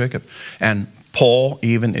 Isaac, and Jacob. And Paul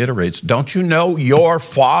even iterates, don't you know your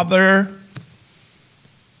father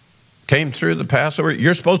came through the Passover?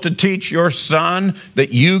 You're supposed to teach your son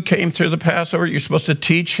that you came through the Passover. You're supposed to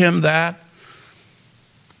teach him that.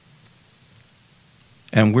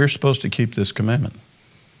 And we're supposed to keep this commandment.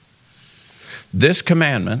 This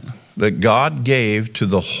commandment that God gave to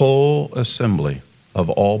the whole assembly of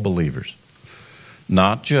all believers,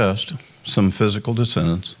 not just some physical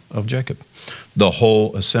descendants of Jacob, the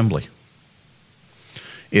whole assembly.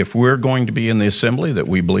 If we're going to be in the assembly that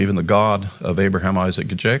we believe in the God of Abraham, Isaac,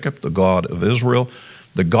 and Jacob, the God of Israel,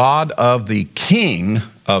 the God of the King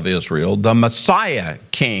of Israel, the Messiah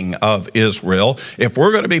King of Israel, if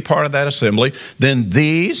we're going to be part of that assembly, then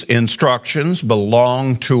these instructions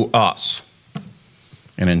belong to us.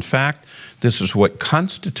 And in fact, this is what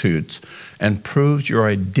constitutes and proves your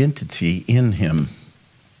identity in Him.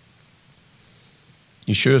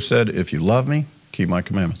 Yeshua said, if you love me, keep my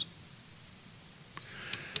commandments.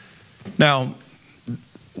 Now,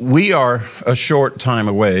 we are a short time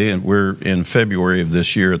away, and we're in February of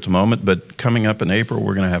this year at the moment, but coming up in April,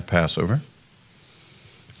 we're going to have Passover.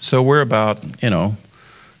 So we're about, a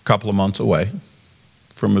couple of months away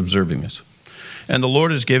from observing this. And the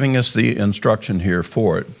Lord is giving us the instruction here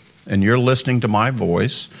for it. And you're listening to my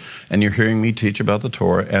voice, and you're hearing me teach about the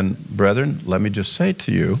Torah. And brethren, let me just say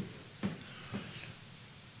to you,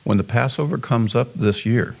 when the Passover comes up this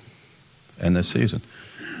year and this season,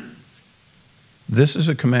 this is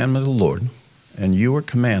a commandment of the Lord, and you are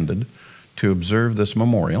commanded to observe this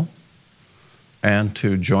memorial and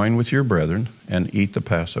to join with your brethren and eat the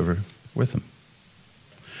Passover with them.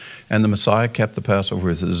 And the Messiah kept the Passover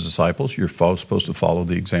with his disciples. You're supposed to follow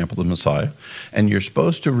the example of the Messiah. And you're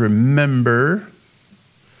supposed to remember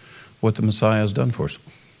what the Messiah has done for us.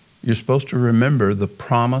 You're supposed to remember the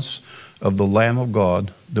promise of the Lamb of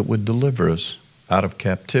God that would deliver us out of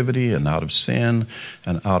captivity and out of sin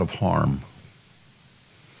and out of harm.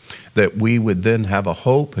 That we would then have a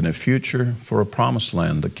hope and a future for a promised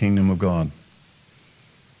land, the kingdom of God.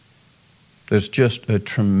 There's just a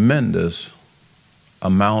tremendous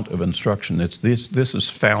amount of instruction. This is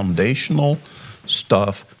foundational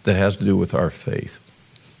stuff that has to do with our faith.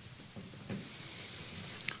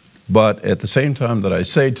 But at the same time that I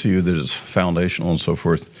say to you that it's foundational and so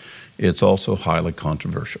forth, it's also highly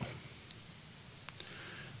controversial.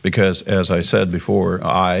 Because as I said before,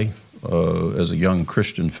 I, as a young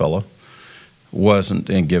Christian fellow, wasn't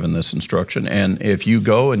given this instruction. And if you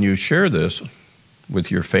go and you share this with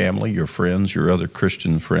your family, your friends, your other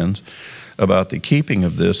Christian friends, about the keeping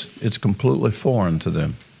of this, it's completely foreign to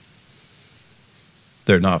them.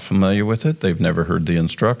 They're not familiar with it. They've never heard the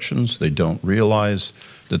instructions. They don't realize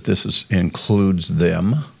that this includes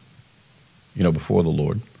them, before the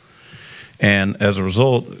Lord. And as a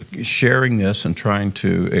result, sharing this and trying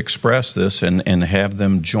to express this and have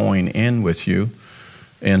them join in with you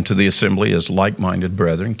into the assembly as like-minded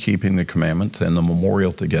brethren, keeping the commandment and the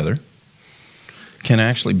memorial together, can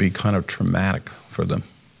actually be kind of traumatic for them.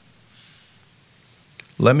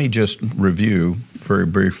 Let me just review very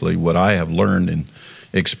briefly what I have learned and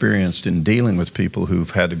experienced in dealing with people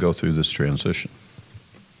who've had to go through this transition.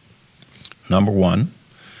 Number one,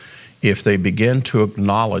 if they begin to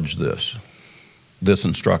acknowledge this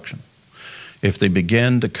instruction, if they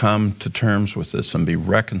begin to come to terms with this and be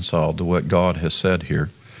reconciled to what God has said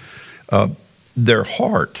here, their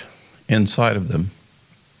heart inside of them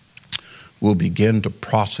will begin to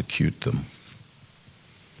prosecute them.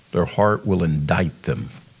 Their heart will indict them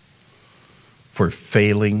for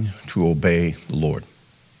failing to obey the Lord.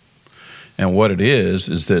 And what it is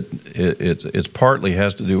that it's partly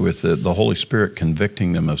has to do with the Holy Spirit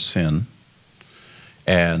convicting them of sin.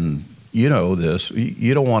 And you know this,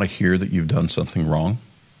 you don't want to hear that you've done something wrong.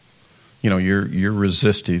 You know, you're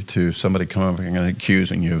resistive to somebody coming and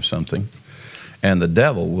accusing you of something. And the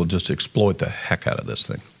devil will just exploit the heck out of this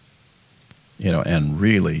thing, you know, and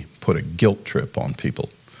really put a guilt trip on people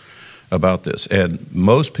about this. And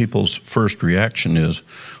most people's first reaction is,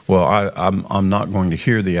 well, I'm not going to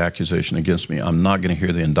hear the accusation against me. I'm not going to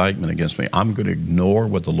hear the indictment against me. I'm going to ignore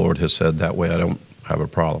what the Lord has said. That way I don't have a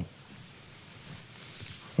problem.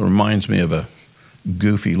 It reminds me of a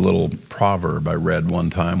goofy little proverb I read one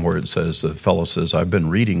time where it says, the fellow says, I've been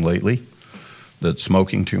reading lately that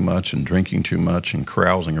smoking too much and drinking too much and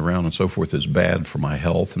carousing around and so forth is bad for my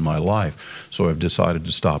health and my life. So I've decided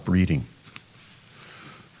to stop reading.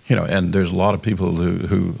 You know, and there's a lot of people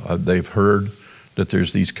who they've heard that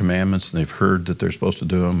there's these commandments and they've heard that they're supposed to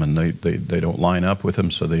do them and they don't line up with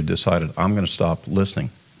them. So they've decided, I'm going to stop listening.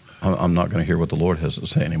 I'm not going to hear what the Lord has to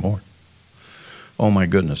say anymore. Oh my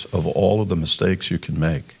goodness, of all of the mistakes you can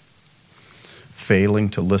make, failing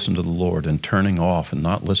to listen to the Lord and turning off and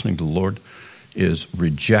not listening to the Lord is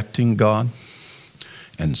rejecting God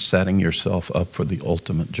and setting yourself up for the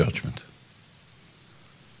ultimate judgment.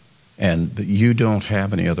 And you don't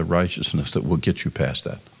have any other righteousness that will get you past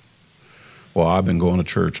that. Well, I've been going to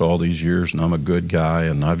church all these years and I'm a good guy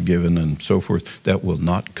and I've given and so forth. That will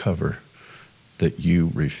not cover that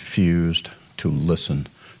you refused to listen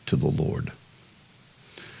to the Lord.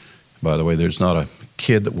 By the way, there's not a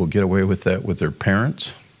kid that will get away with that with their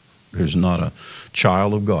parents. There's not a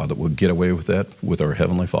child of God that will get away with that with our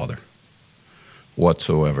Heavenly Father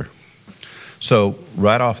whatsoever. So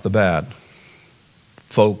right off the bat,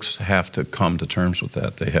 folks have to come to terms with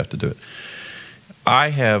that. They have to do it. I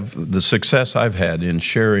have the success I've had in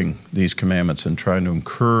sharing these commandments and trying to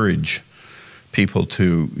encourage people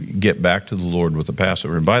to get back to the Lord with the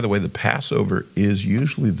Passover. And by the way, the Passover is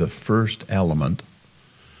usually the first element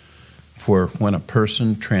for when a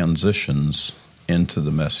person transitions into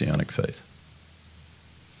the Messianic faith.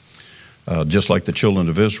 Just like the children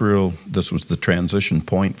of Israel, this was the transition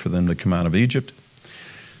point for them to come out of Egypt.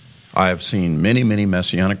 I have seen many, many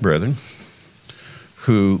Messianic brethren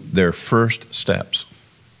who their first steps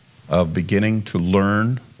of beginning to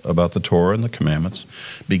learn about the Torah and the commandments,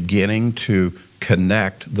 beginning to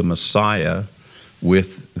connect the Messiah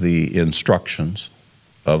with the instructions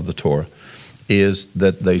of the Torah, is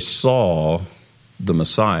that they saw the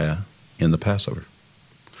Messiah in the Passover,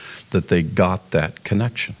 that they got that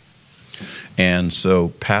connection. And so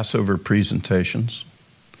Passover presentations,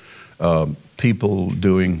 people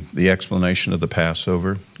doing the explanation of the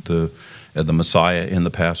Passover, the Messiah in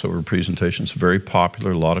the Passover presentations, very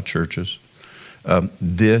popular, a lot of churches.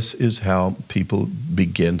 This is how people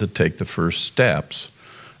begin to take the first steps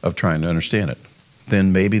of trying to understand it.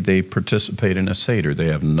 Then maybe they participate in a Seder. They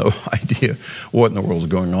have no idea what in the world is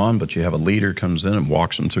going on, but you have a leader comes in and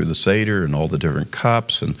walks them through the Seder and all the different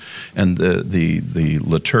cups and the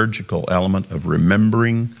liturgical element of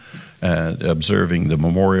remembering, observing the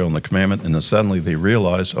memorial and the commandment, and then suddenly they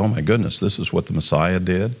realize, oh my goodness, this is what the Messiah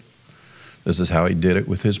did. This is how he did it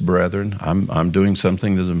with his brethren. I'm doing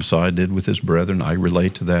something that the Messiah did with his brethren. I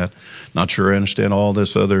relate to that. Not sure I understand all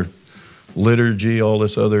this other liturgy, all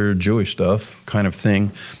this other Jewish stuff kind of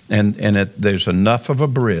thing. And there's enough of a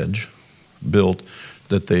bridge built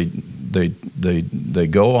that they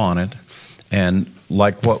go on it. And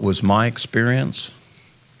like what was my experience,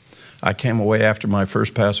 I came away after my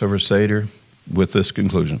first Passover Seder with this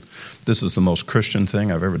conclusion. This is the most Christian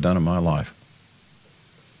thing I've ever done in my life.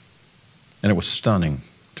 And it was stunning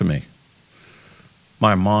to me.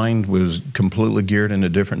 My mind was completely geared in a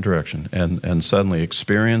different direction. And suddenly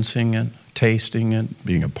experiencing it, tasting it,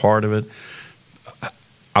 being a part of it,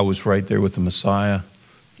 I was right there with the Messiah,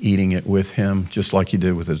 eating it with him, just like he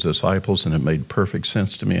did with his disciples, and it made perfect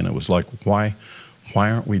sense to me. And it was like, why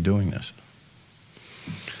aren't we doing this?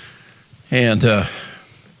 And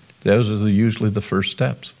those are usually the first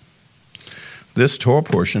steps. This Torah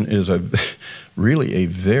portion is really a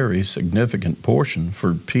very significant portion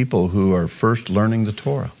for people who are first learning the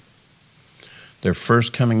Torah. They're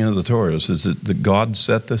first coming into the Torah. Is that God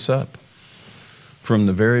set this up from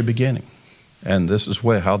the very beginning. And this is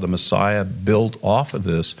how the Messiah built off of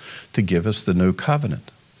this to give us the new covenant.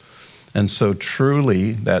 And so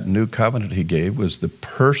truly that new covenant he gave was the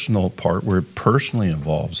personal part where it personally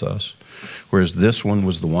involves us. Whereas this one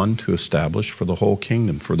was the one to establish for the whole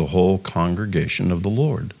kingdom, for the whole congregation of the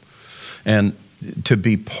Lord. And to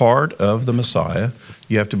be part of the Messiah,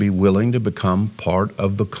 you have to be willing to become part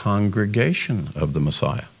of the congregation of the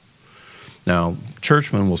Messiah. Now,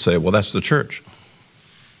 churchmen will say, well, that's the church.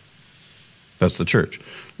 That's the church.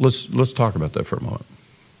 Let's talk about that for a moment.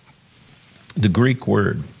 The Greek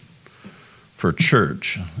word for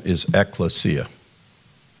church is ekklesia.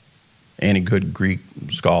 Any good Greek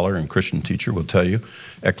scholar and Christian teacher will tell you,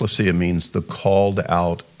 ekklesia means the called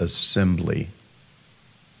out assembly.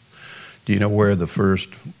 Do you know where the first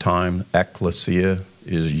time ekklesia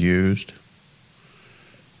is used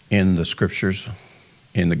in the scriptures?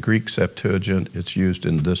 In the Greek Septuagint, it's used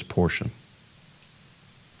in this portion.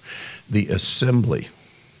 The assembly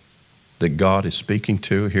that God is speaking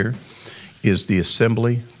to here is the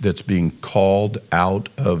assembly that's being called out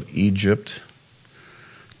of Egypt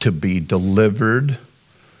to be delivered,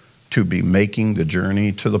 to be making the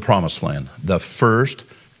journey to the promised land. The first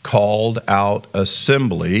called out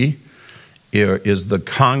assembly is the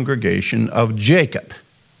congregation of Jacob.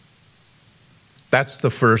 That's the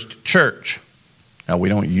first church. Now, we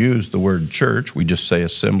don't use the word church. We just say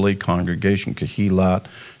assembly, congregation, kehilat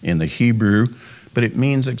in the Hebrew, but it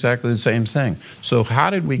means exactly the same thing. So how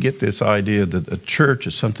did we get this idea that a church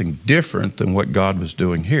is something different than what God was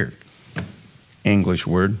doing here? English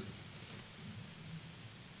word.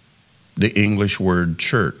 The English word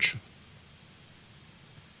church.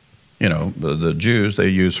 You know, the Jews, they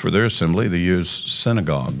use for their assembly, they use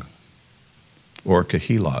synagogue or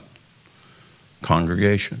kehilat,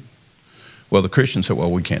 congregation. Well, the Christians said,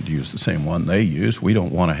 well, we can't use the same one they use. We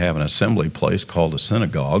don't want to have an assembly place called a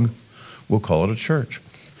synagogue. We'll call it a church.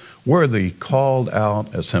 We're the called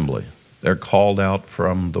out assembly. They're called out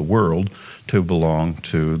from the world to belong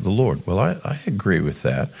to the Lord. Well, I agree with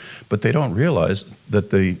that, but they don't realize that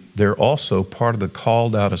they're also part of the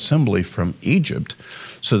called out assembly from Egypt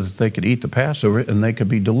so that they could eat the Passover and they could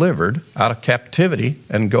be delivered out of captivity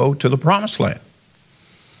and go to the promised land.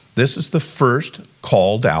 This is the first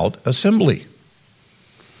called out assembly.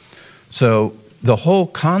 So the whole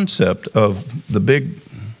concept of the big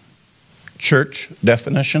church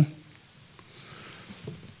definition,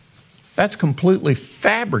 that's completely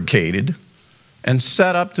fabricated and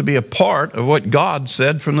set up to be a part of what God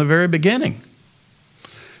said from the very beginning.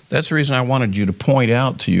 That's the reason I wanted you to point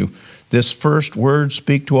out to you this first word,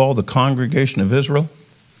 speak to all the congregation of Israel.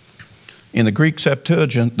 In the Greek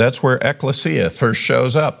Septuagint, that's where ekklesia first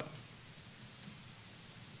shows up.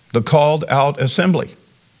 The called out assembly.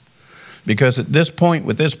 Because at this point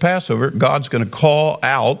with this Passover, God's going to call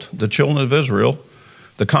out the children of Israel,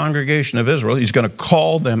 the congregation of Israel. He's going to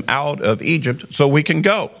call them out of Egypt so we can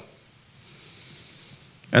go.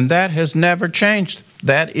 And that has never changed.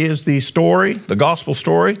 That is the story, the gospel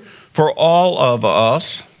story, for all of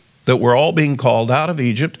us, that we're all being called out of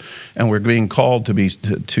Egypt, and we're being called to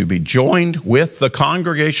be joined with the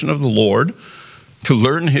congregation of the Lord, to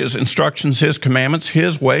learn His instructions, His commandments,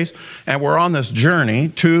 His ways, and we're on this journey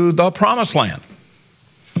to the promised land.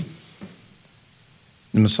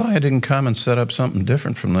 The Messiah didn't come and set up something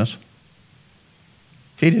different from this.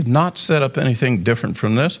 He did not set up anything different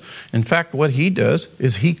from this. In fact, what He does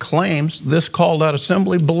is He claims this called out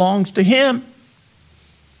assembly belongs to Him.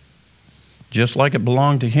 Just like it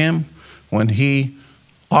belonged to Him when He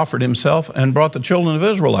offered Himself and brought the children of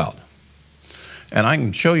Israel out. And I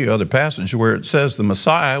can show you other passages where it says the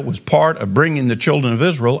Messiah was part of bringing the children of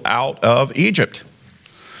Israel out of Egypt.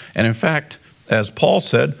 And in fact, as Paul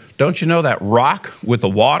said, don't you know that rock with the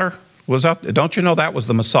water was out? Don't you know that was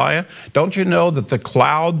the Messiah? Don't you know that the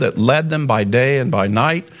cloud that led them by day and by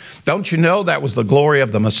night? Don't you know that was the glory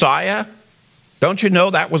of the Messiah? Don't you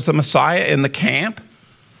know that was the Messiah in the camp?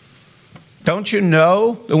 Don't you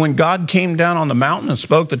know that when God came down on the mountain and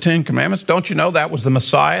spoke the Ten Commandments, don't you know that was the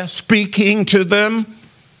Messiah speaking to them?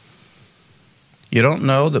 You don't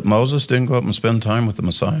know that Moses didn't go up and spend time with the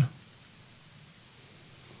Messiah?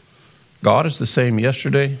 God is the same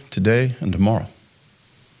yesterday, today, and tomorrow.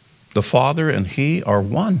 The Father and He are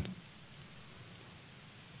one.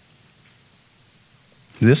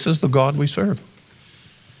 This is the God we serve.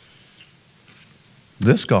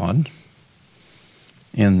 This God,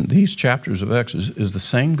 in these chapters of Exodus, is the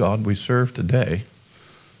same God we serve today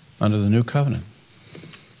under the new covenant.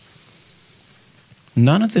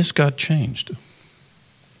 None of this got changed.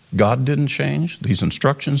 God didn't change. These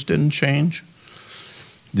instructions didn't change.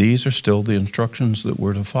 These are still the instructions that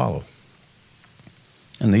we're to follow.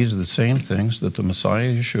 And these are the same things that the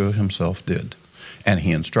Messiah Yeshua Himself did. And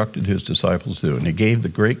He instructed His disciples to do. And He gave the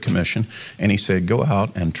Great Commission, and He said, go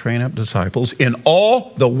out and train up disciples in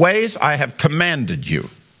all the ways I have commanded you.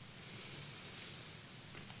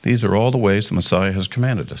 These are all the ways the Messiah has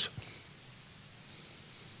commanded us.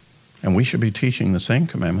 And we should be teaching the same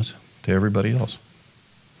commandments to everybody else.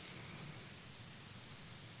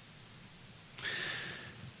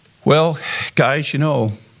 Well, guys,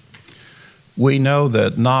 we know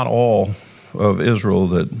that not all of Israel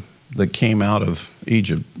that came out of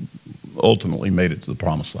Egypt ultimately made it to the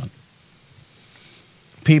Promised Land.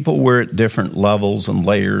 People were at different levels and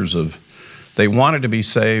layers of, they wanted to be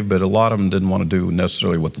saved, but a lot of them didn't want to do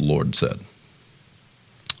necessarily what the Lord said.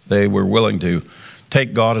 They were willing to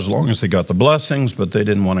take God as long as they got the blessings, but they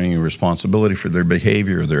didn't want any responsibility for their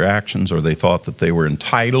behavior or their actions, or they thought that they were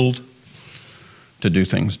entitled to do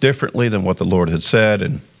things differently than what the Lord had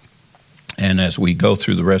said. And as we go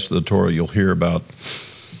through the rest of the Torah, you'll hear about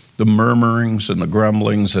the murmurings and the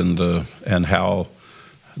grumblings and how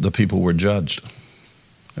the people were judged.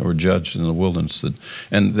 They were judged in the wilderness.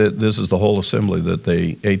 This is the whole assembly that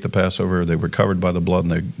they ate the Passover, they were covered by the blood,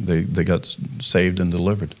 and they got saved and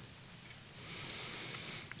delivered.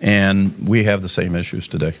 And we have the same issues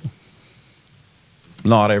today.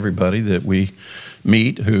 Not everybody that we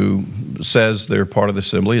meet who says they're part of the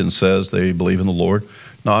assembly and says they believe in the Lord,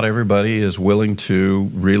 not everybody is willing to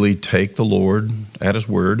really take the Lord at His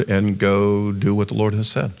word and go do what the Lord has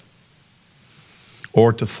said,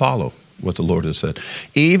 or to follow what the Lord has said.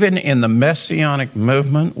 Even in the Messianic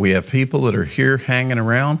movement, we have people that are here hanging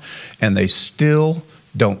around, and they still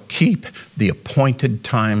don't keep the appointed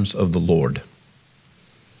times of the Lord.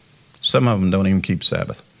 Some of them don't even keep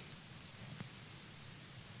Sabbath.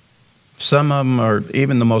 Some of them are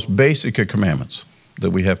even the most basic of commandments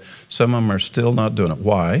that we have. Some of them are still not doing it.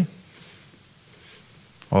 Why?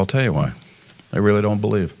 I'll tell you why. They really don't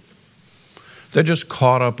believe. They're just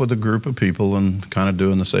caught up with a group of people and kind of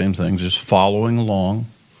doing the same things, just following along,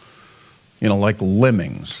 like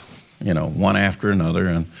lemmings, one after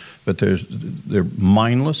another. But they're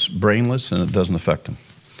mindless, brainless, and it doesn't affect them.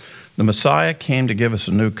 The Messiah came to give us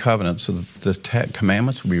a new covenant so that the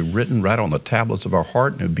commandments would be written right on the tablets of our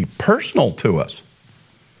heart and it would be personal to us.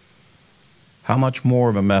 How much more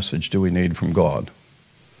of a message do we need from God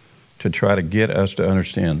to try to get us to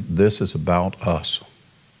understand this is about us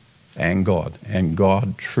and God? And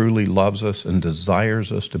God truly loves us and desires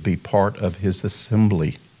us to be part of His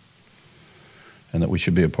assembly, and that we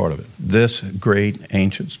should be a part of it. This great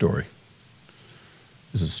ancient story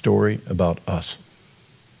is a story about us.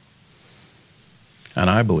 And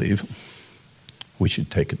I believe we should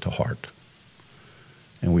take it to heart.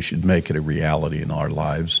 And we should make it a reality in our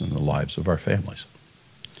lives and the lives of our families.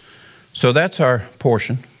 So that's our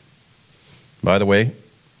portion. By the way,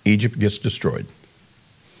 Egypt gets destroyed.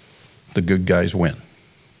 The good guys win.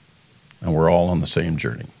 And we're all on the same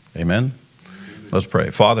journey. Amen? Let's pray.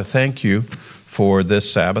 Father, thank you for this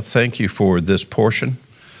Sabbath. Thank you for this portion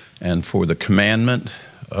and for the commandment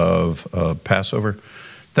of Passover.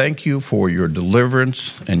 Thank you for your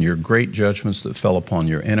deliverance and your great judgments that fell upon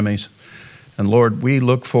your enemies. And Lord, we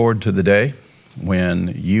look forward to the day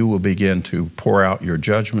when you will begin to pour out your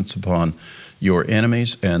judgments upon your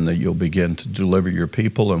enemies, and that you'll begin to deliver your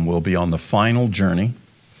people, and we'll be on the final journey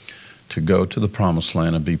to go to the Promised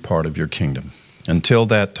Land and be part of your kingdom. Until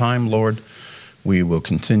that time, Lord, we will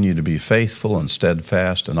continue to be faithful and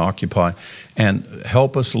steadfast and occupy. And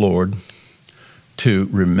help us, Lord, to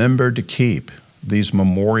remember to keep these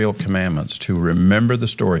memorial commandments, to remember the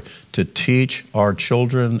story, to teach our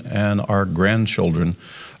children and our grandchildren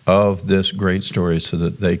of this great story so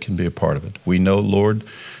that they can be a part of it. We know, Lord,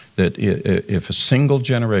 that if a single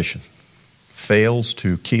generation fails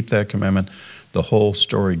to keep that commandment, the whole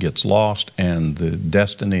story gets lost, and the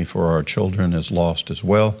destiny for our children is lost as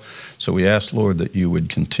well. So we ask, Lord, that you would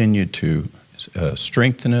continue to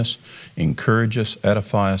strengthen us, encourage us,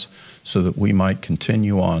 edify us, so that we might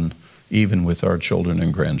continue on even with our children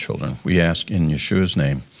and grandchildren. We ask in Yeshua's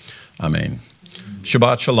name. Amen.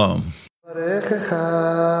 Shabbat Shalom.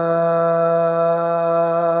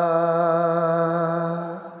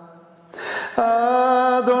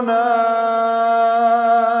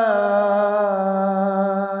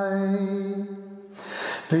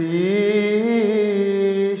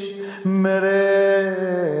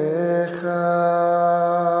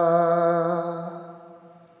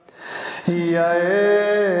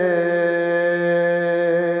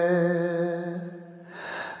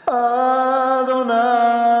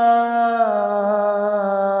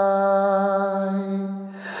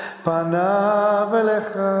 פניו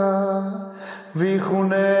אליך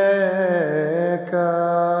ויחונך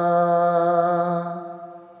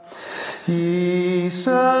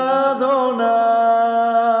יישא אדוני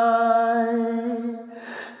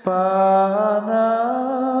פניו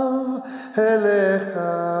אליך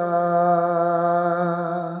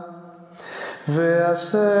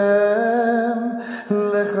והשם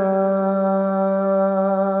לך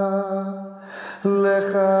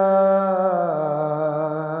לך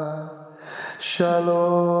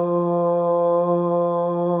Shalom.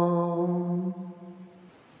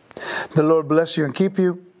 The Lord bless you and keep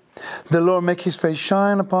you. The Lord make his face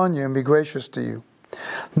shine upon you and be gracious to you.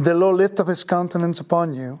 The Lord lift up his countenance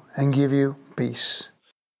upon you and give you peace.